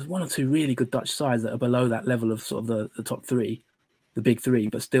 There's one or two really good Dutch sides that are below that level of sort of the top three, the big three,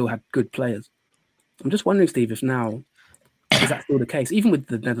 but still had good players. I'm just wondering, Steve, if now is that still the case? Even with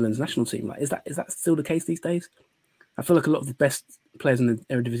the Netherlands national team, like is that still the case these days? I feel like a lot of the best players in the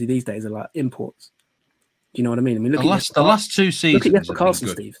Eredivisie these days are like imports. Do you know what I mean? I mean, look at the last two seasons. Look at Jesper Karlsson,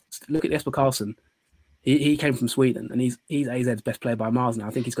 Steve. Look at Jesper Karlsson. He came from Sweden, and he's AZ's best player by miles now.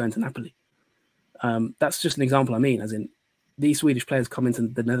 I think he's going to Napoli. That's just an example. I mean, as in, these Swedish players come into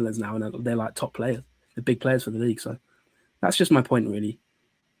the Netherlands now, and they're like top players, the big players for the league. So that's just my point, really.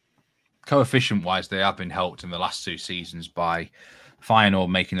 Coefficient-wise, they have been helped in the last two seasons by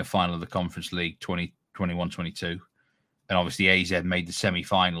Feyenoord making the final of the Conference League 2021-22. And obviously AZ made the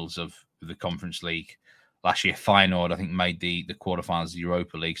semi-finals of the Conference League. Last year, Feyenoord, I think, made the quarterfinals of the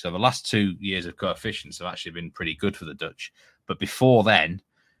Europa League. So the last 2 years of coefficients have actually been pretty good for the Dutch. But before then,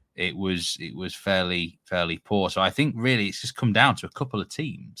 it was fairly poor. So I think really it's just come down to a couple of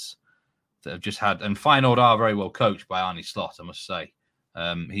teams that have just had, and Feyenoord are very well coached by Arne Slot, I must say.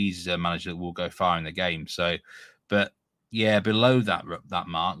 He's a manager that will go far in the game. So, but yeah, below that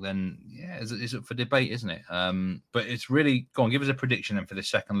mark, then yeah, it's up for debate, isn't it? But it's really, go on, give us a prediction then for the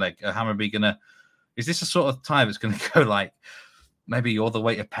second leg. Hammarby is this a sort of tie that's going to go like maybe all the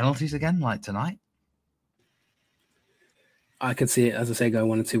way to penalties again, like tonight? I could see it, as I say, going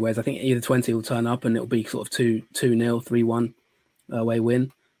one of two ways. I think either 20 will turn up and it'll be sort of 2-0, 3-1 away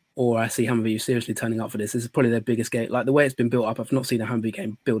win, or I see Hammarby seriously turning up for this. This is probably their biggest game. Like the way it's been built up, I've not seen a Hammarby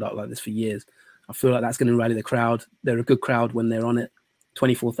game build up like this for years. I feel like that's going to rally the crowd. They're a good crowd when they're on it.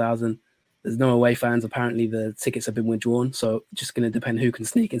 24,000. There's no away fans. Apparently the tickets have been withdrawn. So just going to depend who can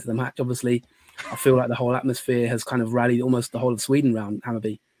sneak into the match. Obviously, I feel like the whole atmosphere has kind of rallied almost the whole of Sweden around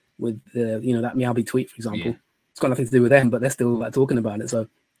Hammarby with that Mjällby tweet, for example. Yeah. It's got nothing to do with them, but they're still like talking about it. So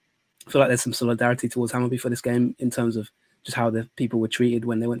I feel like there's some solidarity towards Hammarby for this game in terms of just how the people were treated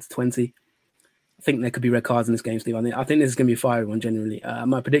when they went to 20. I think there could be red cards in this game, Steve. I think this is going to be a fiery one, genuinely.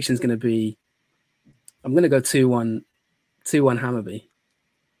 My prediction is going to be, I'm going to go 2-1 Hammarby.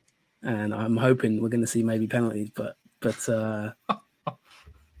 And I'm hoping we're going to see maybe penalties, but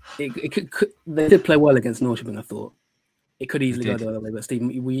it could they did play well against Norrköping, I thought. It could easily go the other way, but Steve,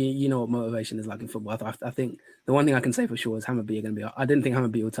 you know what motivation is like in football. I think the one thing I can say for sure is Hammarby are going to be. I didn't think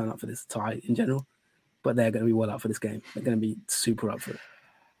Hammarby would turn up for this tie in general, but they're going to be well up for this game. They're going to be super up for it.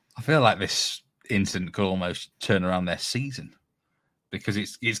 I feel like this incident could almost turn around their season because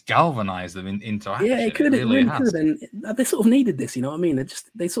it's galvanized them into action. Yeah, it could. It really could. And they sort of needed this. You know what I mean?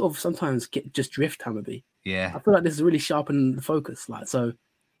 They sort of sometimes just drift Hammarby. Yeah, I feel like this has really sharpened the focus. Like so.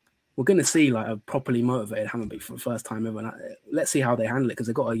 We're going to see like a properly motivated Hammarby for the first time ever. And let's see how they handle it because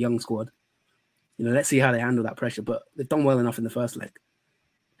they've got a young squad. Let's see how they handle that pressure. But they've done well enough in the first leg.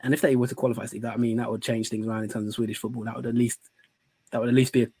 And if they were to qualify, Steve, that would change things around in terms of Swedish football. That would at least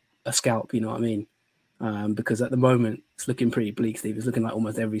be a scalp. You know what I mean? Because at the moment it's looking pretty bleak, Steve. It's looking like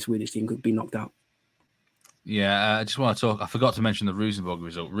almost every Swedish team could be knocked out. Yeah, I just want to talk. I forgot to mention the Rosenborg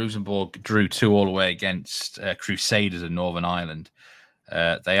result. Rosenborg drew 2-2 away against Crusaders of Northern Ireland.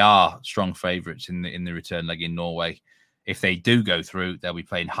 They are strong favourites in the return leg in Norway. If they do go through, they'll be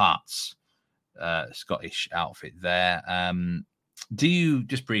playing Hearts, Scottish outfit there. Do you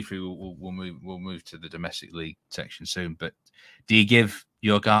just briefly? We'll move to the domestic league section soon. But do you give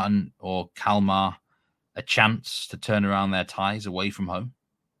Djurgården or Kalmar a chance to turn around their ties away from home?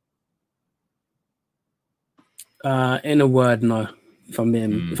 In a word, no. If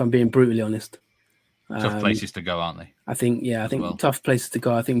I'm being brutally honest. Tough places to go, aren't they? I think tough places to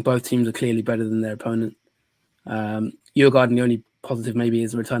go. I think both teams are clearly better than their opponent. Djurgården, the only positive maybe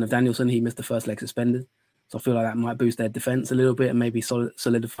is the return of Danielsson. He missed the first leg suspended. So I feel like that might boost their defence a little bit and maybe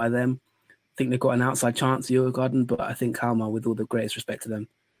solidify them. I think they've got an outside chance, Djurgården, but I think Kalmar, with all the greatest respect to them,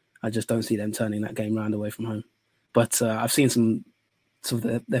 I just don't see them turning that game round away from home. But I've seen some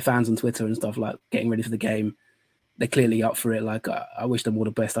of their fans on Twitter and stuff like getting ready for the game. They're clearly up for it. Like I wish them all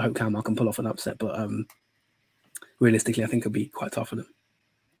the best. I hope Kalmar can pull off an upset, but realistically, I think it'll be quite tough for them.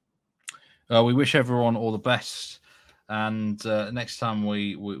 We wish everyone all the best. And next time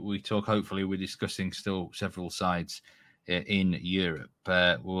we talk, hopefully we're discussing still several sides in Europe.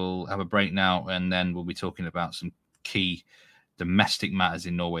 We'll have a break now, and then we'll be talking about some key domestic matters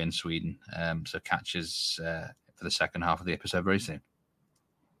in Norway and Sweden. So catch us for the second half of the episode very soon.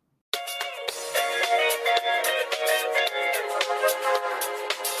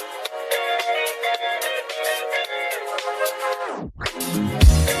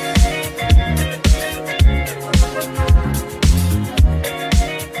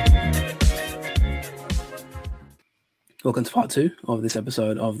 Welcome to part 2 of this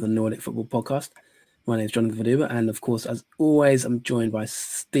episode of the Nordic Football Podcast. My name is Jonathan Vaduba, and of course, as always, I'm joined by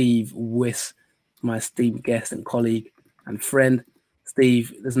Steve Wiss, my esteemed guest and colleague and friend.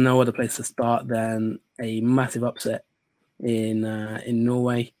 Steve, there's no other place to start than a massive upset in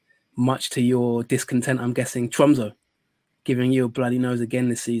Norway. Much to your discontent, I'm guessing, Tromsø giving you a bloody nose again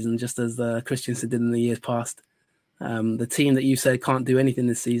this season, just as Christiansen did in the years past. The team that you said can't do anything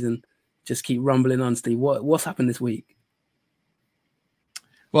this season just keep rumbling on, Steve. What's happened this week?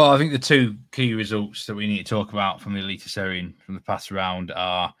 Well, I think the two key results that we need to talk about from the Eliteserien from the past round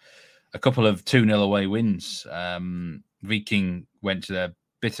are a couple of 2-0 away wins. Viking went to their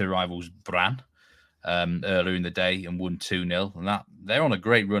bitter rivals Brann earlier in the day and won 2-0. And they're on a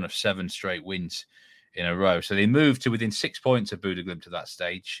great run of 7 straight wins in a row. So they moved to within 6 points of Bodø/Glimt at that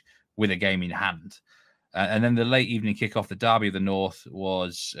stage with a game in hand. And then the late evening kick-off, the Derby of the North,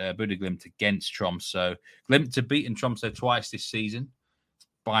 was Bodø/Glimt against Tromsø. Glimt have beaten Tromsø twice this season.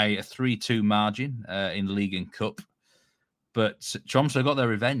 by a 3-2 margin in League and Cup. But Tromsø got their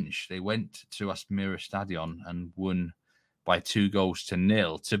revenge. They went to Aspmyra Stadion and won by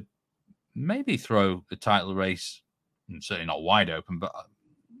 2-0 to maybe throw the title race, certainly not wide open, but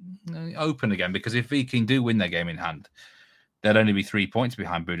open again. Because if Viking do win their game in hand, they'd only be 3 points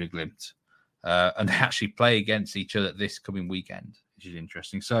behind Bodø Glimt. And they actually play against each other this coming weekend, which is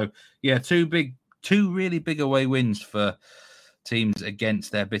interesting. So, yeah, two really big away wins for teams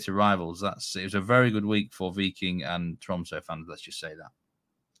against their bitter rivals. It was a very good week for Viking and Tromsø fans, let's just say that.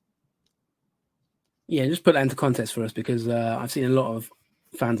 Yeah, just put that into context for us, because I've seen a lot of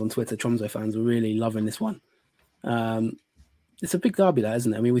fans on Twitter, Tromsø fans, are really loving this one. It's a big derby, that,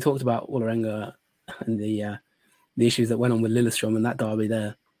 isn't it? I mean, we talked about Vålerenga and the issues that went on with Lillestrøm and that derby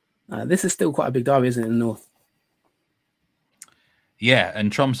there. This is still quite a big derby, isn't it, in the north? Yeah,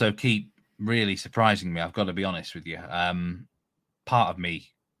 and Tromsø keep really surprising me, I've got to be honest with you. Part of me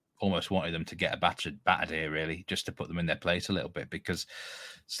almost wanted them to get battered here, really, just to put them in their place a little bit, because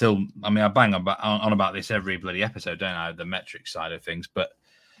still, I mean, I bang on about this every bloody episode, don't I, the metric side of things, but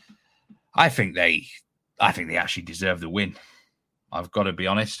I think they actually deserve the win. I've got to be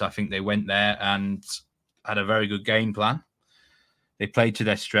honest. I think they went there and had a very good game plan. They played to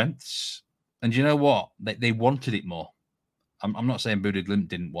their strengths. And you know what? They wanted it more. I'm not saying Bodø Glimt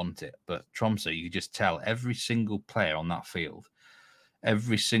didn't want it, but Tromsø, you could just tell every single player on that field,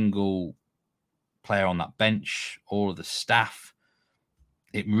 every single player on that bench, all of the staff,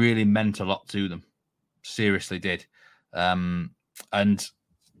 it really meant a lot to them. Seriously did. And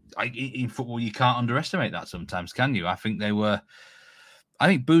in football, you can't underestimate that sometimes, can you? I think Bodø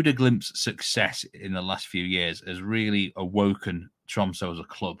Glimt's success in the last few years has really awoken Tromsø as a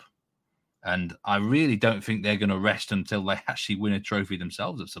club. And I really don't think they're going to rest until they actually win a trophy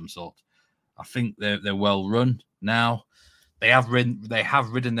themselves of some sort. I think they're well run now. They have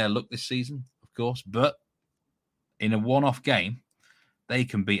ridden their luck this season, of course, but in a one-off game, they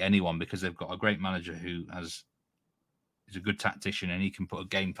can beat anyone because they've got a great manager who is a good tactician, and he can put a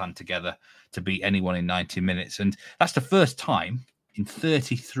game plan together to beat anyone in 90 minutes. And that's the first time in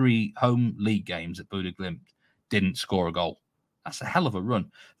 33 home league games that Bodø Glimt didn't score a goal. That's a hell of a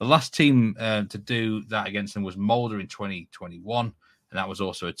run. The last team to do that against them was Molde in 2021, and that was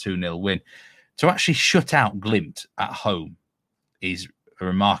also a 2-0 win. To actually shut out Glimt at home is a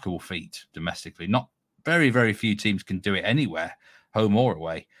remarkable feat domestically. Not very, very few teams can do it anywhere, home or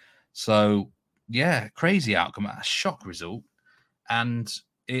away. So, yeah, crazy outcome, a shock result, and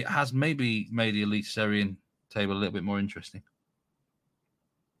it has maybe made the Eliteserien table a little bit more interesting.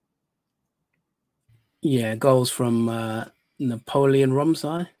 Yeah, goals from Napoleon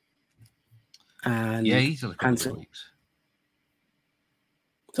Romsey. And yeah, he's had a couple of good weeks.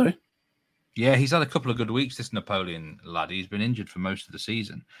 Sorry? Yeah, he's had a couple of good weeks, this Napoleon lad. He's been injured for most of the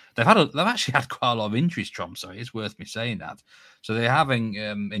season. They've actually had quite a lot of injuries, Tromsø. It's worth me saying that. So they're having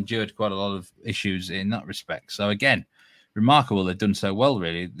endured quite a lot of issues in that respect. So again, remarkable they've done so well,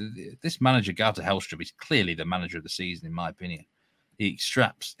 really. This manager, Gaute Hellstrøm, is clearly the manager of the season, in my opinion. He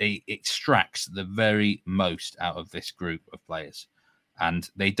extracts the very most out of this group of players. And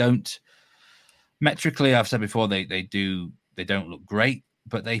they don't, metrically, I've said before, they don't look great,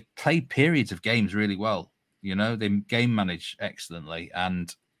 but they play periods of games really well. You know, they game manage excellently,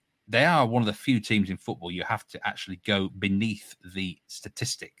 and they are one of the few teams in football you have to actually go beneath the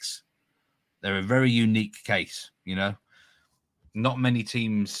statistics. They're a very unique case, you know. Not many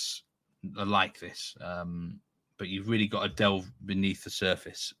teams are like this, but you've really got to delve beneath the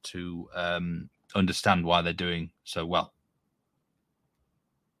surface to understand why they're doing so well.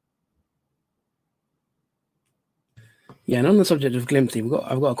 Yeah, and on the subject of Glimt,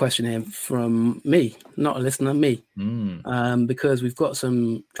 I've got a question here from me, not a listener, me. Because we've got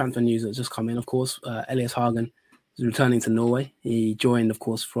some transfer news that's just come in, of course. Elias Hagen is returning to Norway. He joined, of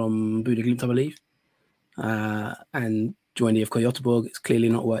course, from Bodø Glimt, I believe, and joined the IFK Göteborg. It's clearly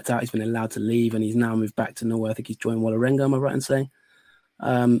not worked out. He's been allowed to leave, and he's now moved back to Norway. I think he's joined Vålerenga, am I right in saying?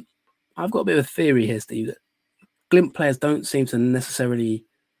 I've got a bit of a theory here, Steve, that Glimt players don't seem to necessarily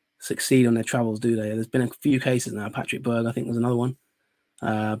succeed on their travels, do they? There's been a few cases now. Patrick Berg, I think, was another one.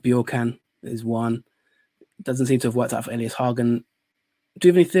 Bjorkan is one. It doesn't seem to have worked out for Elias Hagen. Do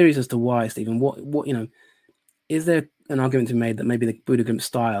you have any theories as to why, Stephen? What is there an argument to be made that maybe the Bodø Glimt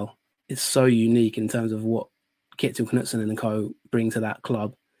style is so unique in terms of what Kjetil Knutsen and co bring to that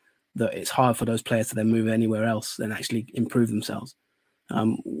club that it's hard for those players to then move anywhere else and actually improve themselves?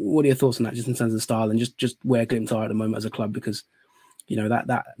 What are your thoughts on that, just in terms of style and just where Glimt are at the moment as a club? Because you know,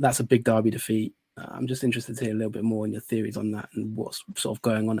 that's a big derby defeat. I'm just interested to hear a little bit more on your theories on that and what's sort of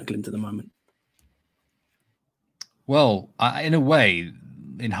going on at Glimt at the moment. Well, in a way,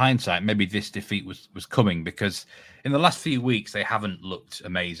 in hindsight, maybe this defeat was coming, because in the last few weeks they haven't looked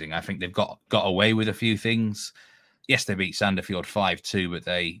amazing. I think they've got away with a few things. Yes, they beat Sandefjord 5-2, but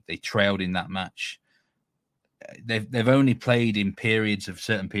they trailed in that match. They've only played in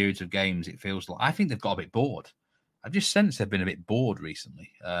certain periods of games. It feels like I think they've got a bit bored. I've just sensed they've been a bit bored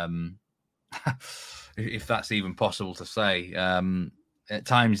recently, if that's even possible to say. At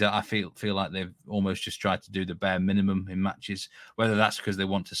times that I feel like they've almost just tried to do the bare minimum in matches. Whether that's because they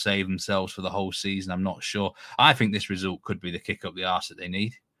want to save themselves for the whole season, I'm not sure. I think this result could be the kick up the arse that they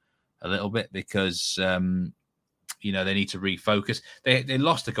need a little bit, because they need to refocus. They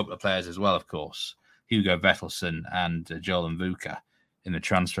lost a couple of players as well, of course. Hugo Vettelsen and Joel Mvuka in the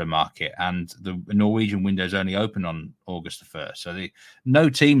transfer market, and the Norwegian window's only open on August the 1st. So no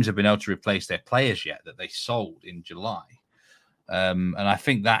teams have been able to replace their players yet that they sold in July. And I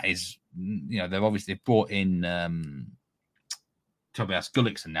think that is, they've obviously brought in Tobias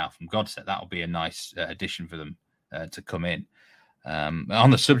Gulliksen now from Godset. That'll be a nice addition for them to come in.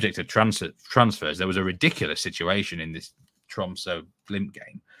 On the subject of transfers, there was a ridiculous situation in this Tromsø Glimt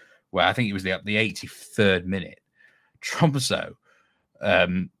game where I think it was the 83rd minute. Tromsø,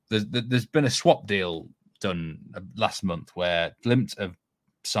 there's been a swap deal done last month where Glimt have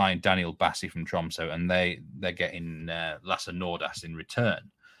signed Daniel Bassi from Tromsø, and they're getting Lasse Nordas in return.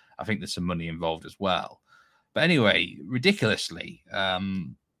 I think there's some money involved as well. But anyway, ridiculously,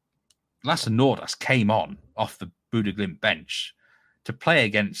 Lasse Nordas came on off the Bodø Glimt bench to play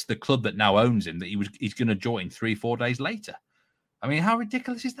against the club that now owns him, that he's going to join 3-4 days later. I mean, how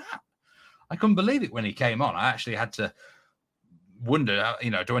ridiculous is that? I couldn't believe it when he came on. I actually had to wonder,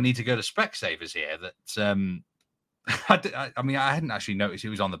 do I need to go to Specsavers here? That I hadn't actually noticed he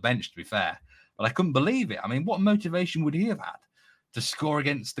was on the bench, to be fair, but I couldn't believe it. I mean, what motivation would he have had to score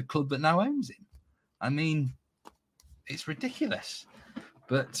against the club that now owns him? I mean, it's ridiculous.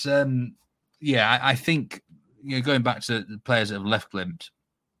 But I think going back to the players that have left Glimt,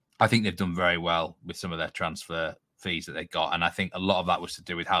 I think they've done very well with some of their transfer fees that they got, and I think a lot of that was to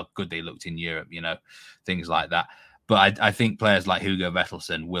do with how good they looked in Europe, things like that. But I think players like Hugo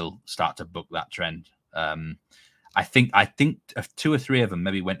Vettelsen will start to book that trend. I think 2 or 3 of them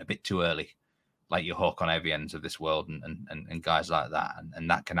maybe went a bit too early, like your Håkon Evians of this world and guys like that, and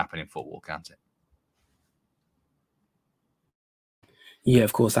that can happen in football, can't it? Yeah,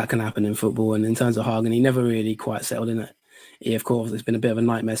 of course, that can happen in football. And in terms of Hagen, he never really quite settled in it. Yeah, of course, it's been a bit of a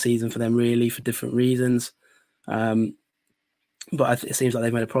nightmare season for them, really, for different reasons. But it seems like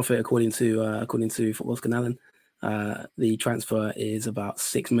they've made a profit, according to Fotbollskanalen. The transfer is about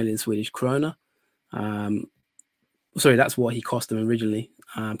 6 million Swedish krona. Sorry, that's what he cost them originally,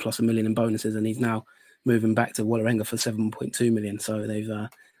 plus $1 million in bonuses, and he's now moving back to Vålerenga for 7.2 million. So they've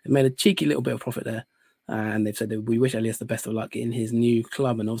made a cheeky little bit of profit there, and they've said that we wish Elias the best of luck in his new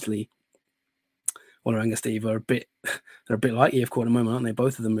club. And obviously, Vålerenga, Steve, are a bit like EFK at the moment, aren't they?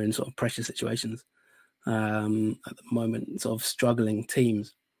 Both of them are in sort of pressure situations at the moment, sort of struggling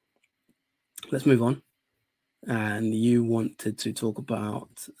teams. Let's move on. And you wanted to talk about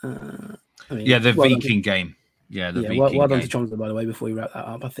the Viking game. Viking well done game. to Tromsø, by the way, before we wrap that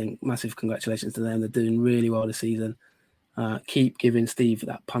up. I think massive congratulations to them. They're doing really well this season. Keep giving Steve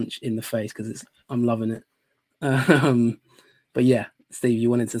that punch in the face, because I'm loving it. But yeah, Steve, you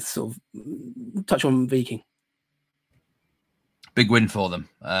wanted to sort of touch on Viking. Big win for them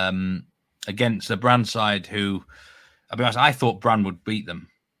against the Brann side, who, I'll be honest, I thought Brann would beat them,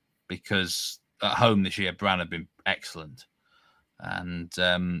 because at home this year Brann have been excellent, and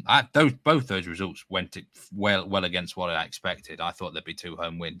both those results went well against what I expected. I thought there'd be 2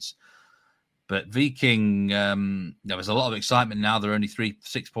 home wins, but Viking, there was a lot of excitement. Now they're only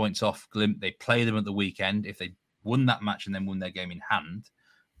 6 points off Glimt. They play them at the weekend. If they won that match and then won their game in hand,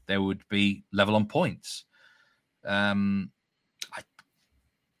 they would be level on points.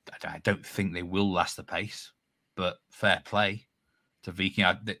 I don't think they will last the pace, but fair play to Viking.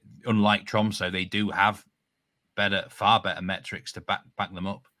 Unlike Tromsø, they do have far better metrics to back them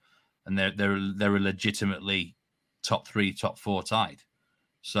up, and they're a legitimately top 3, top 4 tied.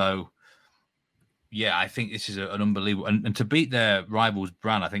 So yeah, I think this is an unbelievable, and to beat their rivals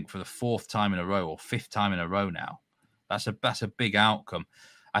Brann, I think for the 4th time in a row or 5th time in a row now, that's a big outcome.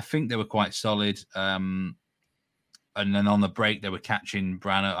 I think they were quite solid. And then on the break, they were catching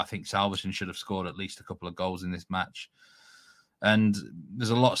Brann. I think Salverson should have scored at least a couple of goals in this match. And there's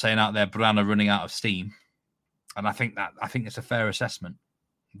a lot saying out there, Brann are running out of steam. And I think it's a fair assessment.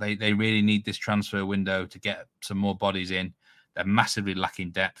 They really need this transfer window to get some more bodies in. They're massively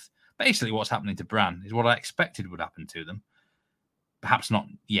lacking depth. Basically, what's happening to Brann is what I expected would happen to them. Perhaps not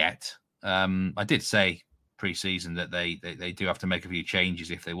yet. I did say pre-season that they do have to make a few changes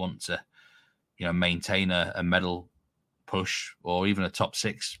if they want to, maintain a medal push or even a top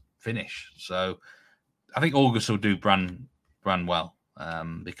 6 finish. So I think August will do Brann well,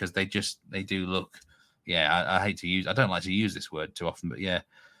 because they do look. Yeah, I don't like to use this word too often, but yeah,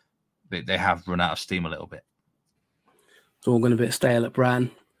 they have run out of steam a little bit. It's all going a bit stale at Brann.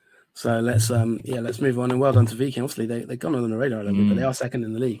 So let's move on. And well done to Viking. Obviously, they've gone on the radar a little bit, but they are second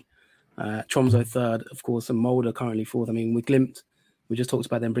in the league. Tromsø third, of course, and Molde currently fourth. I mean, with Glimt, we just talked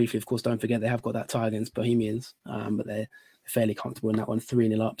about them briefly. Of course, don't forget they have got that tie against Bohemians, but they're fairly comfortable in that one,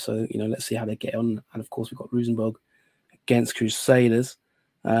 3-0 up. So, let's see how they get on. And of course, we've got Rosenborg against Crusaders.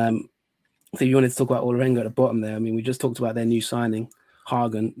 So you wanted to talk about Vålerenga at the bottom there. I mean, we just talked about their new signing,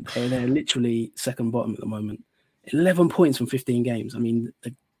 Hagen. They're literally second bottom at the moment. 11 points from 15 games. I mean,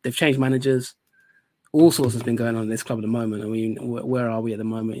 they've changed managers. All sorts has been going on in this club at the moment. I mean, where are we at the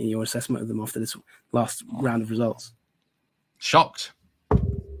moment in your assessment of them after this last round of results? Shocked.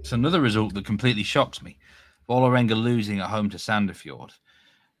 It's another result that completely shocks me. Vålerenga losing at home to Sandefjord.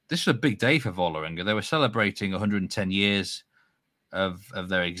 This was a big day for Vålerenga. They were celebrating 110 years of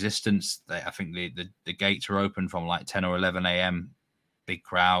their existence. I think the gates were open from like 10 or 11 a.m. Big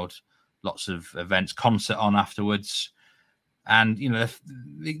crowd, lots of events, concert on afterwards. And,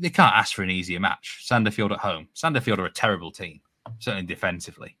 they can't ask for an easier match. Sandefjord at home. Sandefjord are a terrible team, certainly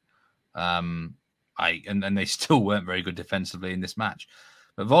defensively. And they still weren't very good defensively in this match.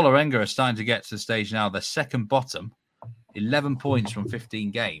 But Vålerenga are starting to get to the stage now. They're second bottom, 11 points from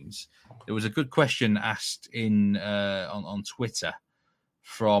 15 games. There was a good question asked on Twitter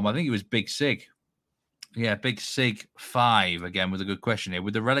from, I think it was Big Sig. Yeah, Big Sig 5, again, with a good question here.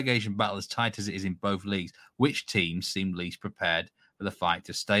 With the relegation battle as tight as it is in both leagues, which teams seem least prepared for the fight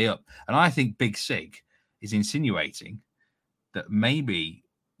to stay up? And I think Big Sig is insinuating that maybe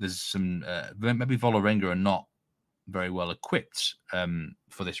there's some, maybe Vålerenga are not very well equipped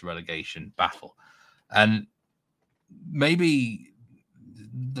for this relegation battle. And maybe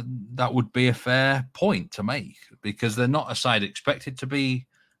that would be a fair point to make, because they're not a side expected to be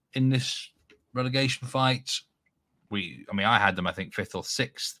in this relegation fight. I had them, I think, 5th or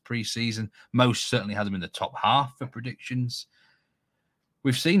 6th pre-season. Most certainly had them in the top half for predictions.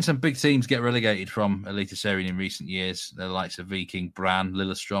 We've seen some big teams get relegated from Eliteserien in recent years, the likes of Viking, Brann,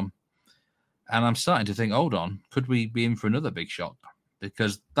 Lillestrøm. And I'm starting to think, hold on, could we be in for another big shock?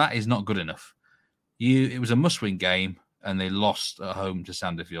 Because that is not good enough. It was a must-win game, and they lost at home to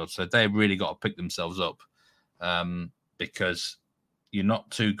Sandefjord. So they've really got to pick themselves up, because you're not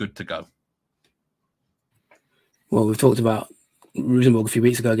too good to go. Well, we've talked about Rosenborg a few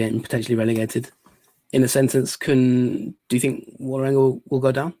weeks ago getting potentially relegated. In a sentence, do you think Vålerenga will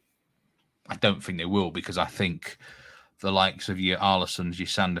go down? I don't think they will, because I think the likes of your Arlesons, your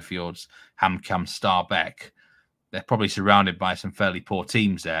Sandefjords, HamKam, Stabæk, they're probably surrounded by some fairly poor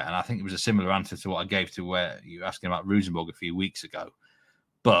teams there. And I think it was a similar answer to what I gave to where you were asking about Rosenborg a few weeks ago.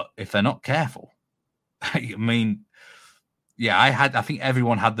 But if they're not careful, I mean, yeah, I think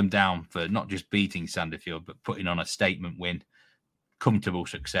everyone had them down for not just beating Sandefjord, but putting on a statement win, comfortable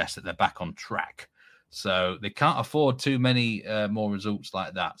success, that they're back on track. So they can't afford too many more results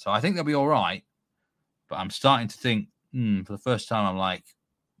like that. So I think they'll be all right. But I'm starting to think, for the first time, I'm like,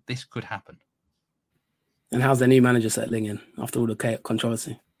 this could happen. And how's their new manager settling in after all the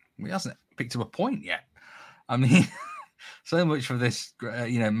controversy? He hasn't picked up a point yet. I mean, so much for this,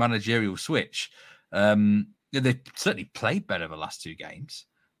 managerial switch. They've certainly played better the last 2 games,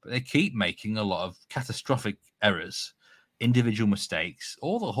 but they keep making a lot of catastrophic errors, individual mistakes,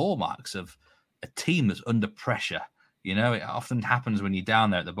 all the hallmarks of a team that's under pressure. It often happens when you're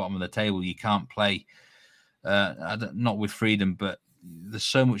down there at the bottom of the table. You can't play, not with freedom, but there's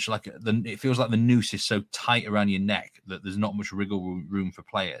so much it feels like the noose is so tight around your neck that there's not much wriggle room for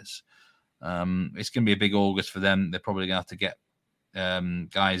players. It's going to be a big August for them. They're probably going to have to get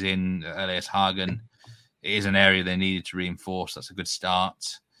guys in, Elias Hagen. It is an area they needed to reinforce. That's a good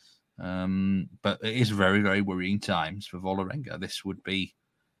start. But it is very, very worrying times for Vålerenga. This would be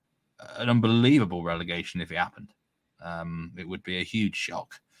an unbelievable relegation if it happened. It would be a huge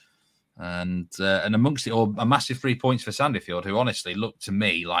shock. And amongst it all, a massive 3 points for Sandefjord, who honestly looked to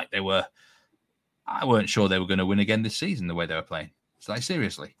me like I weren't sure they were going to win again this season the way they were playing. It's like,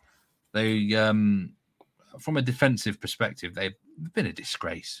 seriously. They, from a defensive perspective, they've been a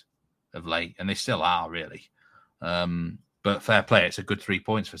disgrace of late, and they still are, really. But fair play, it's a good 3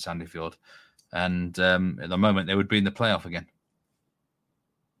 points for Sandefjord. And at the moment, they would be in the playoff again.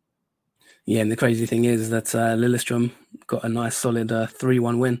 Yeah, and the crazy thing is that Lillestrøm got a nice solid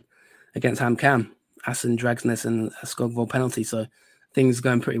 3-1 win against HamKam. Assen, Dragsnes and Skogvold penalty. So things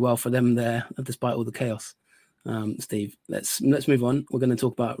going pretty well for them there, despite all the chaos. Steve, let's move on. We're going to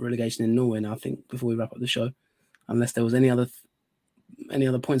talk about relegation in Norway now, I think, before we wrap up the show. Unless there was any other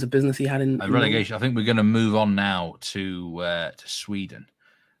points of business he had in relegation. Norway? I think we're going to move on now to Sweden.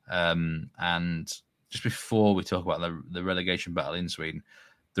 And just before we talk about the relegation battle in Sweden,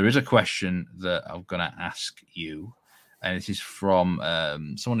 there is a question that I'm going to ask you, and it is from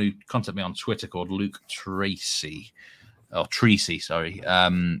someone who contacted me on Twitter called Luke Tracy. Sorry.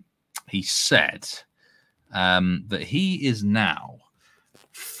 He said that he is now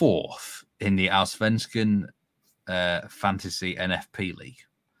 4th in the Allsvenakan Fantasy NFP League.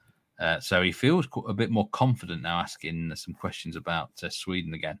 So he feels a bit more confident now asking some questions about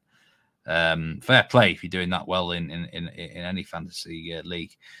Sweden again. Fair play if you're doing that well in any fantasy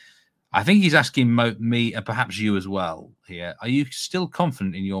league. I think he's asking me and perhaps you as well here. Are you still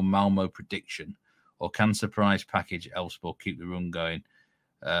confident in your Malmo prediction, or can surprise package Elfsborg keep the run going,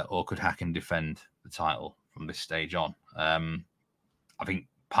 or could Häcken defend the title from this stage on? I think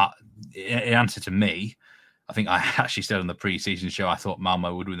in answer to me, I think I actually said on the pre-season show I thought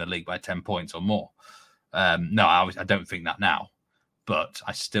Malmo would win the league by 10 points or more. No, I don't think that now, but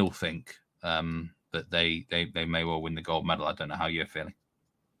I still think that they may well win the gold medal. I don't know how you're feeling.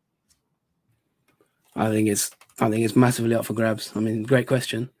 I think it's massively up for grabs. I mean, great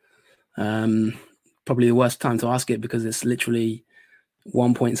question. Probably the worst time to ask it because it's literally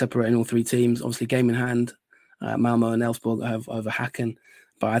 1 point separating all three teams. Obviously, game in hand, Malmo and Elfsborg have over Häcken.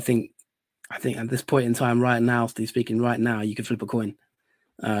 But I think at this point in time, right now, Steve speaking, right now, you could flip a coin.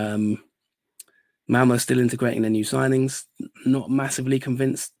 Malmo's still integrating their new signings. Not massively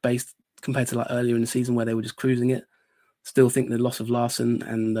convinced based compared to like earlier in the season where they were just cruising it. Still think the loss of Larsen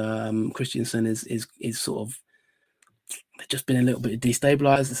and Christiansen is sort of, they've just been a little bit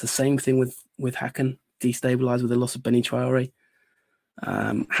destabilised. It's the same thing with Häcken, destabilised with the loss of Benny Traore.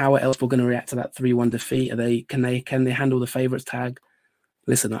 How are Elfsborg going to react to that 3-1 defeat? Can they handle the favourites tag?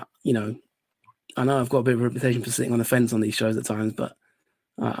 Listen, I know I've got a bit of a reputation for sitting on the fence on these shows at times, but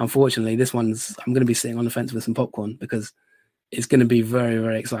unfortunately, I'm going to be sitting on the fence with some popcorn because it's going to be very,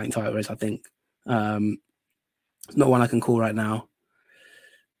 very exciting title race, I think. It's not one I can call right now.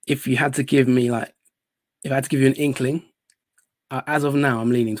 If you had to give me if I had to give you an inkling, as of now,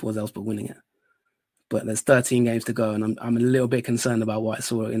 I'm leaning towards Elfsborg winning it. But there's 13 games to go, and I'm a little bit concerned about what I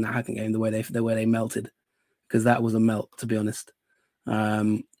saw in that Häcken game, the way they melted, because that was a melt, to be honest.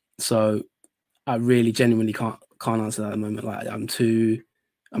 So I really genuinely can't answer that at the moment. Like I'm too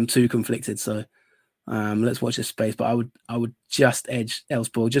conflicted. So let's watch this space. But I would just edge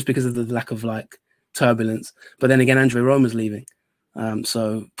Elfsborg just because of the lack of turbulence. But then again, Andre Roma's leaving,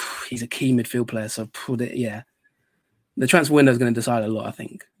 so he's a key midfield player. So the transfer window is going to decide a lot. I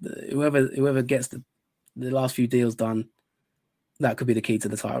think whoever gets the last few deals done, that could be the key to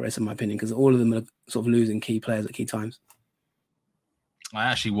the title race, in my opinion, because all of them are sort of losing key players at key times. I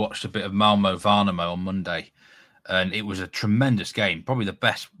actually watched a bit of Malmo-Värnamo on Monday, and it was a tremendous game. Probably the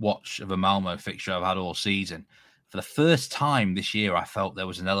best watch of a Malmo fixture I've had all season. For the first time this year, I felt there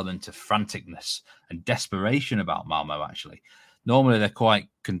was an element of franticness and desperation about Malmo, actually. Normally, they're quite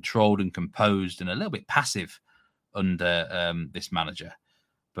controlled and composed and a little bit passive under this manager.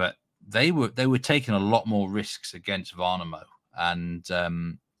 But they were taking a lot more risks against Värnamo. And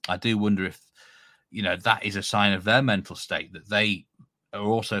I do wonder if, that is a sign of their mental state, that they are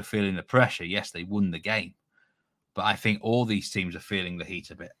also feeling the pressure. Yes, they won the game. But I think all these teams are feeling the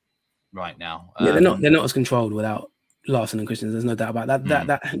heat a bit right now. Yeah, they're not as controlled without Larsen and Christian. There's no doubt about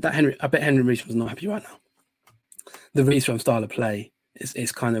that. That Henry, I bet Henry Riestrom's not happy right now. The Rieström style of play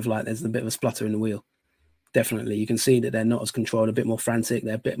is kind of like there's a bit of a splutter in the wheel. Definitely, you can see that they're not as controlled, a bit more frantic,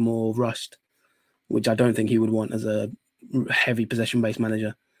 they're a bit more rushed, which I don't think he would want as a heavy possession-based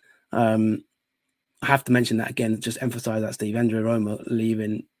manager. I have to mention that again, just emphasize that, Steve. Andre Roma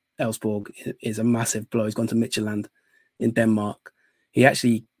leaving Elfsborg is a massive blow. He's gone to Midtjylland in Denmark. He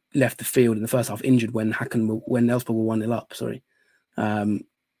actually left the field in the first half injured when Elfsborg were 1-0 up,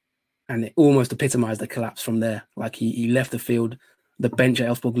 and it almost epitomised the collapse from there. Like he left the field, the bench at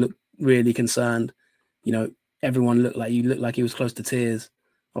Elfsborg looked really concerned. Everyone looked like he was close to tears.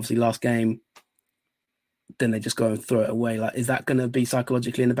 Obviously, last game, then they just go and throw it away. Like, is that going to be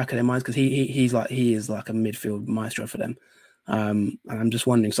psychologically in the back of their minds? Because he is like a midfield maestro for them. And I'm just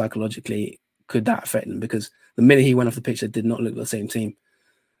wondering psychologically, could that affect them? Because the minute he went off the pitch, they did not look like the same team.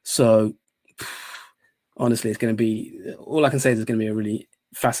 So, honestly, it's going to be, all I can say is it's going to be a really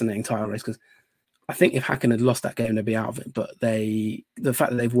fascinating title race, because I think if Häcken had lost that game, they'd be out of it. But the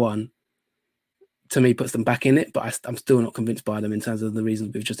fact that they've won, to me, puts them back in it. But I'm still not convinced by them in terms of the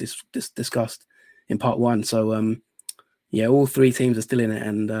reasons we've just discussed in part one. So, all three teams are still in it,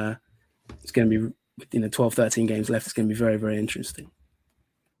 and it's going to be with 12, 13 games left, it's going to be very, very interesting.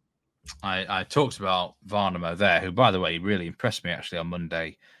 I talked about Varnamo there, who, by the way, really impressed me actually on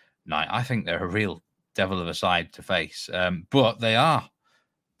Monday night. I think they're a real devil of a side to face, but they are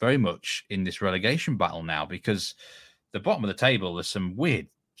very much in this relegation battle now because the bottom of the table, there's some weird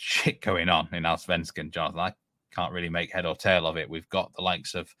shit going on in Allsvenakan, Jonathan. I can't really make head or tail of it. We've got the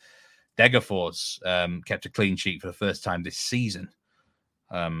likes of Degerfors kept a clean sheet for the first time this season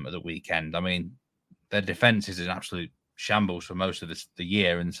at the weekend. I mean, their defence is an absolute shambles for most of the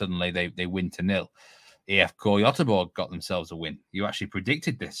year, and suddenly they win 2-0. EF Göteborg got themselves a win. You actually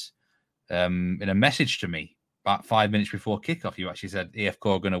predicted this in a message to me about 5 minutes before kickoff. You actually said EFK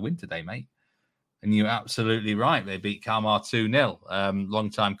are going to win today, mate. And you're absolutely right. They beat Kalmar 2-0. Long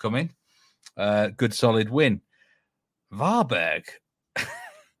time coming. Good, solid win. Varberg,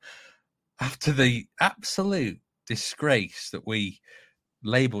 after the absolute disgrace that we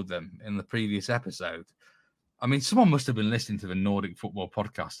labelled them in the previous episode, I mean, someone must have been listening to the Nordic Football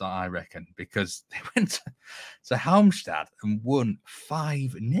Podcast, I reckon, because they went to Halmstad and won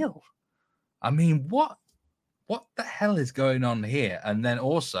 5-0. I mean, what the hell is going on here? And then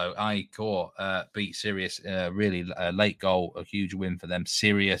also, IK beat Sirius, really a late goal, a huge win for them.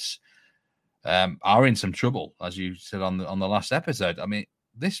 Sirius are in some trouble, as you said on the last episode. I mean,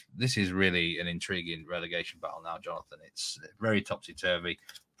 this is really an intriguing relegation battle now, Jonathan. It's very topsy-turvy,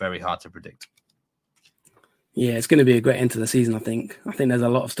 very hard to predict. Yeah, it's going to be a great end to the season, I think. I think there's a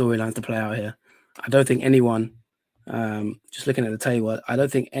lot of storylines to play out here. I don't think anyone, just looking at the table, I don't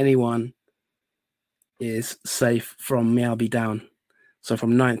think anyone is safe from Mjällby down. So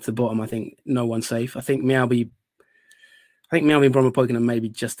from 9th to bottom, I think no one's safe. I think Mjällby and Brommapojken are maybe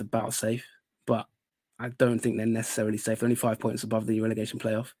just about safe, but I don't think they're necessarily safe. They're only 5 points above the relegation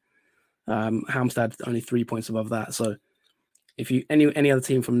playoff. Halmstad only 3 points above that. So if you any other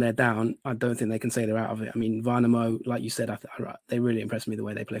team from there down, I don't think they can say they're out of it. I mean, Varnamo, like you said, they really impressed me the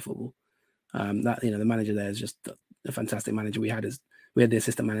way they play football. The manager there is just a fantastic manager. We had the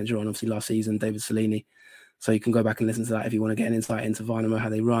assistant manager on obviously last season, David Salini. So you can go back and listen to that if you want to get an insight into Varnamo, how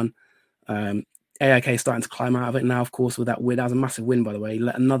they run. AIK is starting to climb out of it now, of course, with that win. That was a massive win, by the way.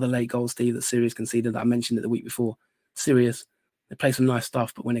 Another late goal, Steve, that Sirius conceded that I mentioned it the week before. Sirius, they play some nice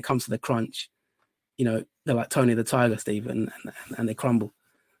stuff, but when it comes to the crunch, they're like Tony the Tiger, Steve, and they crumble.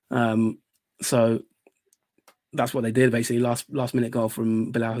 So that's what they did, basically. Last minute goal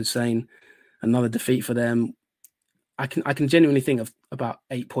from Bilal Hussein, another defeat for them. I can genuinely think of about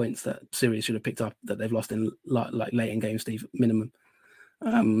 8 points that Sirius should have picked up that they've lost in like late in games, Steve, minimum.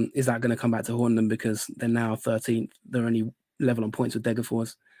 Is that going to come back to haunt them because they're now 13th? They're only level on points with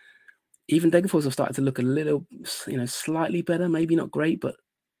Degerfors. Even Degerfors have started to look a little, slightly better, maybe not great, but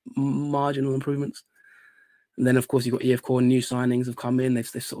marginal improvements. And then, of course, you've got EFK, new signings have come in. They've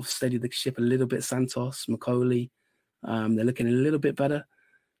sort of steadied the ship a little bit. Santos, Macaulay, they're looking a little bit better.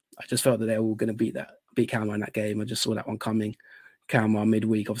 I just felt that they were all going to beat Kalmar in that game. I just saw that one coming. Kalmar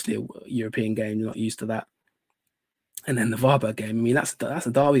midweek, obviously a European game, you're not used to that. And then the Varberg game, I mean, that's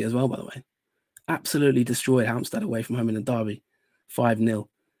a derby as well, by the way. Absolutely destroyed Halmstad away from home in a derby, 5-0.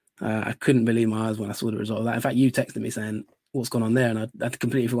 I couldn't believe my eyes when I saw the result of that. In fact, you texted me saying, what's gone on there? And I'd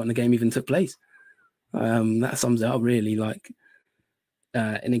completely forgotten the game even took place. That sums it up, really. Like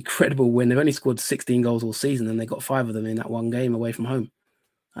an incredible win. They've only scored 16 goals all season, and they got 5 of them in that one game away from home.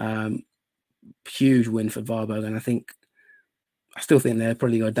 Huge win for Varberg, and I still think they'll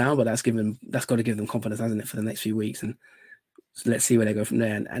probably go down, but that's got to give them confidence, hasn't it, for the next few weeks? And so let's see where they go from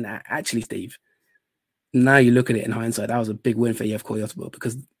there. And actually, Steve, now you look at it in hindsight, that was a big win for EF Göteborg,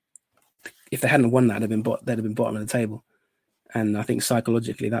 because if they hadn't won that, they'd have been bottom of the table. And I think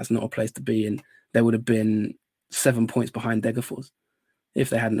psychologically, that's not a place to be in. They would have been 7 points behind Degerfors if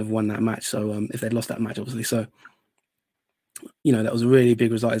they hadn't have won that match. So if they'd lost that match, obviously. So, that was a really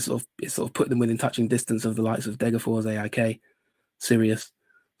big result. It sort of put them within touching distance of the likes of Degerfors, AIK, Sirius.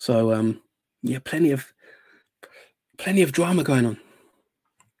 So plenty of drama going on.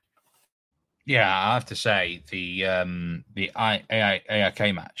 Yeah, I have to say the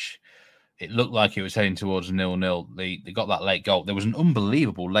AIK match, it looked like it was heading towards 0-0. They got that late goal. There was an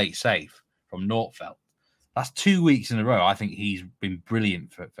unbelievable late save from Nordfeldt. That's 2 weeks in a row. I think he's been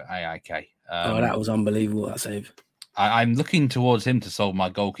brilliant for AIK. That was unbelievable, that save. I'm looking towards him to solve my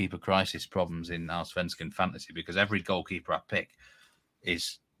goalkeeper crisis problems in Allsvenskan fantasy, because every goalkeeper I pick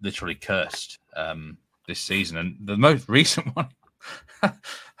is literally cursed this season. And the most recent one,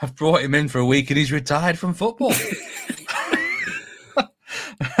 I've brought him in for a week and he's retired from football.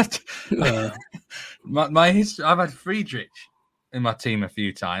 My history, I've had Friedrich in my team a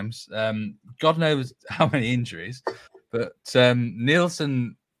few times. God knows how many injuries, but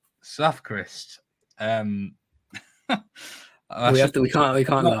Nielsen Safkrist We can't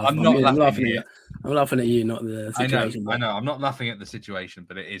laugh. I'm not I'm laughing here. I'm laughing at you, not the situation. I know. I'm not laughing at the situation,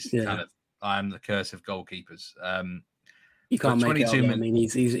 but it is kind of I'm the curse of goalkeepers. You can't make it up. I mean,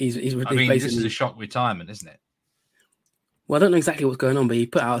 he's basically, this is a shock retirement, isn't it? Well, I don't know exactly what's going on, but he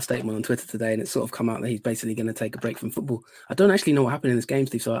put out a statement on Twitter today, and it's sort of come out that he's basically going to take a break from football. I don't actually know what happened in this game,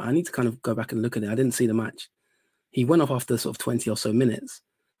 Steve, so I need to kind of go back and look at it. I didn't see the match. He went off after sort of 20 or so minutes.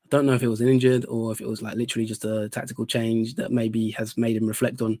 I don't know if it was an injured or if it was like literally just a tactical change that maybe has made him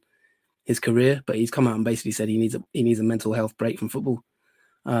reflect on his career, but he's come out and basically said he needs a mental health break from football.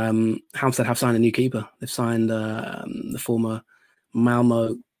 Halmstad have signed a new keeper. They've signed the former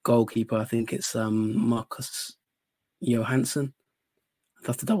Malmo goalkeeper. I think it's Marcus Johansson. I'd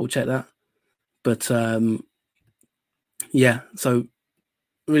have to double check that. But so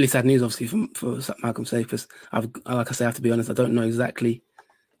really sad news, obviously, for Malcolm sake, because like I say, I have to be honest, I don't know exactly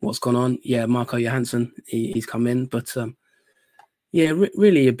what's gone on. Yeah, Marco Johansson, he's come in, but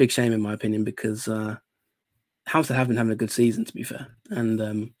really a big shame in my opinion, because Halmstad have been having a good season, to be fair.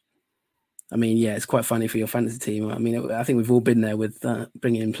 And it's quite funny for your fantasy team. I mean, I think we've all been there with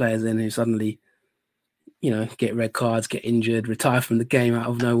bringing in players in who suddenly, get red cards, get injured, retire from the game out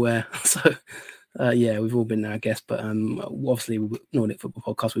of nowhere. So, we've all been there, I guess. But obviously, Nordic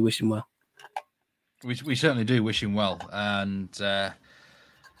Football Podcast, we wish him well. We certainly do wish him well. And,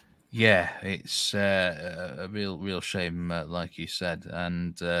 it's a real shame, like you said.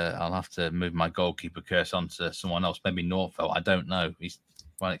 And I'll have to move my goalkeeper curse onto someone else, maybe Northveld. I don't know. He's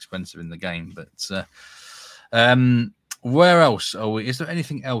quite expensive in the game. But where else are we? Is there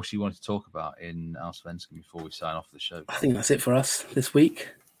anything else you want to talk about in Allsvenakan before we sign off the show? I think that's it for us this week.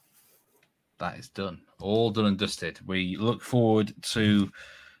 That is done. All done and dusted. We look forward to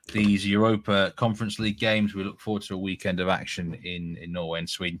these Europa Conference League games. We look forward to a weekend of action in Norway and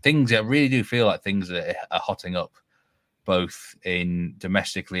Sweden. I really do feel like things are hotting up, both in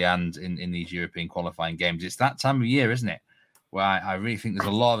domestically and in these European qualifying games. It's that time of year, isn't it? Where I really think there's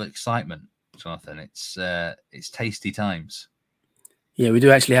a lot of excitement, Jonathan. It's tasty times. Yeah, we do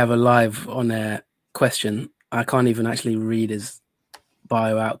actually have a live on air question. I can't even actually read his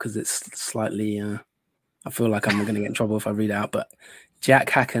bio out because it's slightly. I feel like I'm going to get in trouble if I read it out. But Jack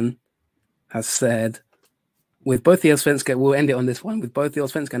Hacken has said, with both the Allsvenskan, we'll end it on this one. With both the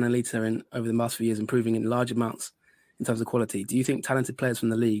Allsvenakan and Eliteserien over the last few years improving in large amounts in terms of quality, do you think talented players from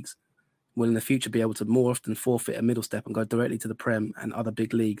the leagues will in the future be able to more often forfeit a middle step and go directly to the Prem and other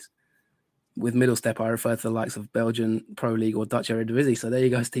big leagues? With middle step, I refer to the likes of Belgian Pro League or Dutch Eredivisie. So there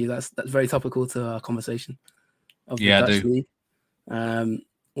you go, Steve. That's very topical to our conversation of the Dutch league.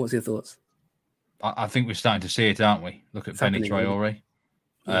 What's your thoughts? I think we're starting to see it, aren't we? Look at Benny Traore.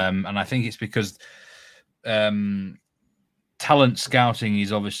 Yeah. And I think it's because talent scouting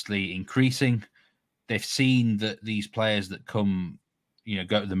is obviously increasing. They've seen that these players that come,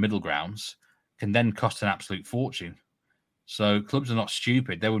 go to the middle grounds can then cost an absolute fortune. So clubs are not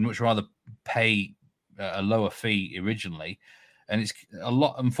stupid. They would much rather pay a lower fee originally. And it's a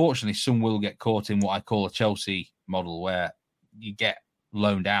lot, unfortunately, some will get caught in what I call a Chelsea model where you get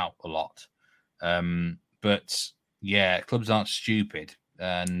loaned out a lot. But clubs aren't stupid.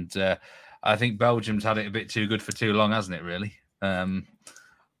 And I think Belgium's had it a bit too good for too long, hasn't it, really?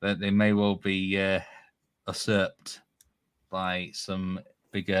 They may well be usurped by some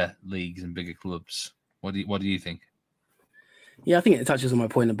bigger leagues and bigger clubs. What do you think? Yeah, I think it touches on my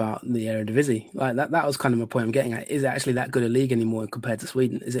point about the Eredivisie. Like that was kind of my point I'm getting at. Is it actually that good a league anymore compared to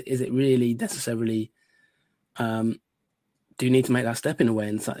Sweden? Is it really necessarily? Do you need to make that step in a way?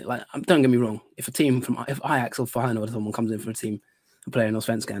 And so, like, don't get me wrong. If Ajax or Feyenoord or someone comes in for a player in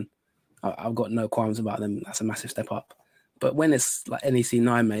Allsvenskan, I've got no qualms about them. That's a massive step up. But when it's like NEC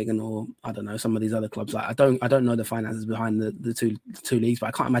Nijmegen or I don't know some of these other clubs, like I don't know the finances behind the two leagues, but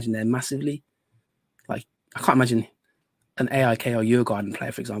I can't imagine they're massively. Like I can't imagine an AIK or Djurgården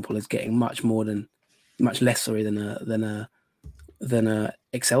player, for example, is getting much less than a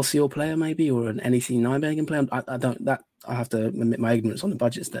Excelsior player maybe, or an NEC Nijmegen player. I have to admit my ignorance on the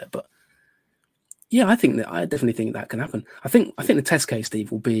budgets there, but yeah, I definitely think that can happen. I think the test case,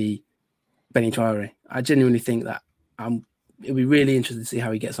 Steve, will be Benny Traore. I genuinely think that it'll be really interesting to see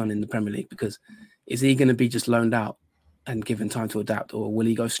how he gets on in the Premier League, because is he going to be just loaned out and given time to adapt, or will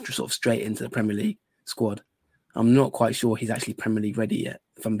he go sort of straight into the Premier League squad? I'm not quite sure he's actually Premier League ready yet,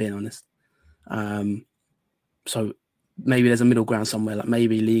 if I'm being honest. So maybe there's a middle ground somewhere, like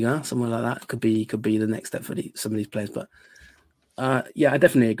maybe Liga, somewhere like that could be the next step for some of these players. But I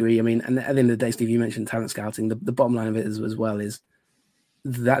definitely agree. I mean, and at the end of the day, Steve, you mentioned talent scouting. The bottom line of it as well is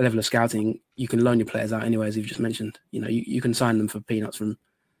that level of scouting, you can loan your players out anyway, as you've just mentioned. You can sign them for peanuts from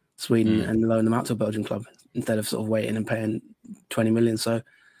Sweden and loan them out to a Belgian club instead of sort of waiting and paying 20 million. So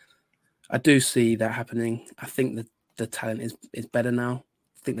I do see that happening. I think that the talent is better now.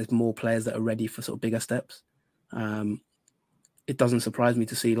 I think there's more players that are ready for sort of bigger steps. It doesn't surprise me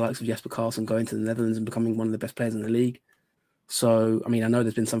to see the likes of Jesper Karlsson going to the Netherlands and becoming one of the best players in the league. So, I mean, I know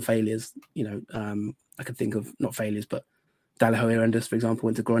there's been some failures, I could think of, not failures, but Dalle Højrenders, for example,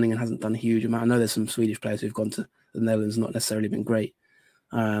 went to Groningen and hasn't done a huge amount. I know there's some Swedish players who've gone to the Netherlands, not necessarily been great.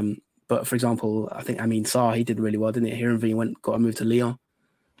 But for example, I think Amin Sarr, he did really well, didn't he? Heerenveen got a move to Lyon.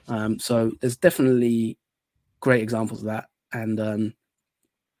 So there's definitely great examples of that. And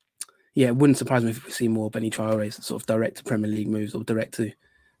it wouldn't surprise me if we see more Benny Traore's sort of direct to Premier League moves or direct to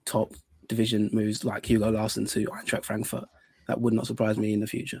top division moves like Hugo Larsson to Eintracht Frankfurt. That would not surprise me in the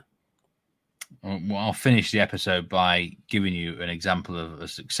future. Well, I'll finish the episode by giving you an example of a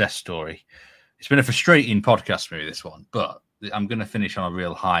success story. It's been a frustrating podcast for me, this one, but I'm going to finish on a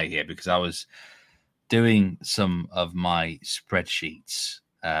real high here because I was doing some of my spreadsheets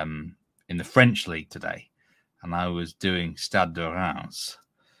in the French league today, and I was doing Stade de Reims,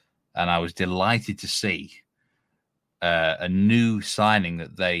 and I was delighted to see a new signing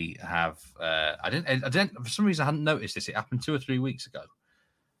that they have. I didn't. For some reason, I hadn't noticed this. It happened 2 or 3 weeks ago.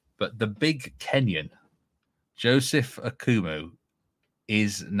 But the big Kenyan, Joseph Akumu,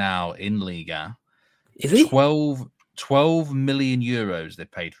 is now in Liga. Is he? 12 million euros they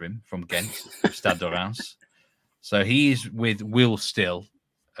paid for him from Ghent, from Stade de Reims. So he's with Will Still,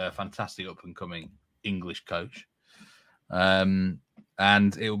 a fantastic up-and-coming English coach. And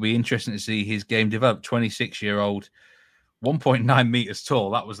it will be interesting to see his game develop. 26-year-old, 1.9 meters tall.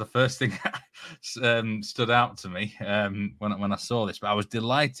 That was the first thing that stood out to me when I saw this. But I was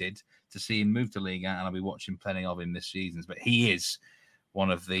delighted to see him move to Liga, and I'll be watching plenty of him this season. But he is one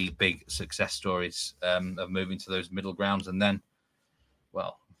of the big success stories of moving to those middle grounds. And then,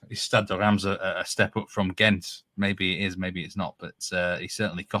 well, is Stade de Reims a step up from Ghent? Maybe it is, maybe it's not. But he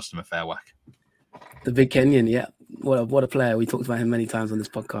certainly cost him a fair whack. The big Kenyan, yeah. What a player. We talked about him many times on this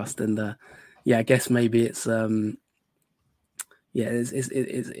podcast. And I guess maybe it's...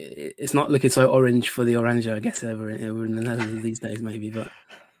 it's not looking so orange for the Oranje, I guess, ever in the Netherlands these days, maybe. But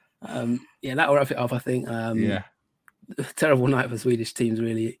that'll wrap it up, I think. Terrible night for Swedish teams,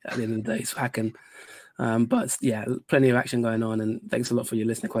 really, at the end of the day. It's hacking. But yeah, plenty of action going on. And thanks a lot for your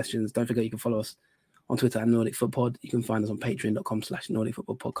listener questions. Don't forget you can follow us on Twitter at Nordic Footpod. You can find us on patreon.com/Nordic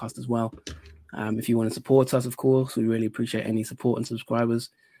Football Podcast as well. If you want to support us, of course, we really appreciate any support and subscribers.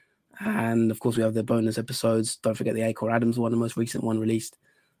 And of course, we have the bonus episodes. Don't forget the Acor Adams one, the most recent one released.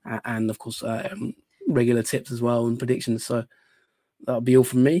 And of course, regular tips as well and predictions. So that'll be all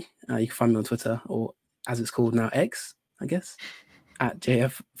from me. You can find me on Twitter, or as it's called now, X, I guess, at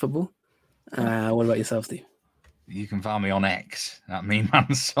JF Football. What about yourself, Steve? You can find me on X at Mean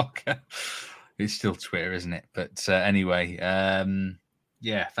Man Soccer. It's still Twitter, isn't it? But anyway,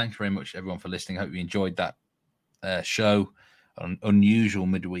 thanks very much, everyone, for listening. I hope you enjoyed that show. An unusual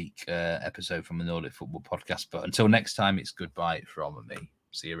midweek episode from the Nordic Football Podcast. But until next time, it's goodbye from me.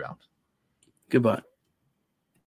 See you around. Goodbye.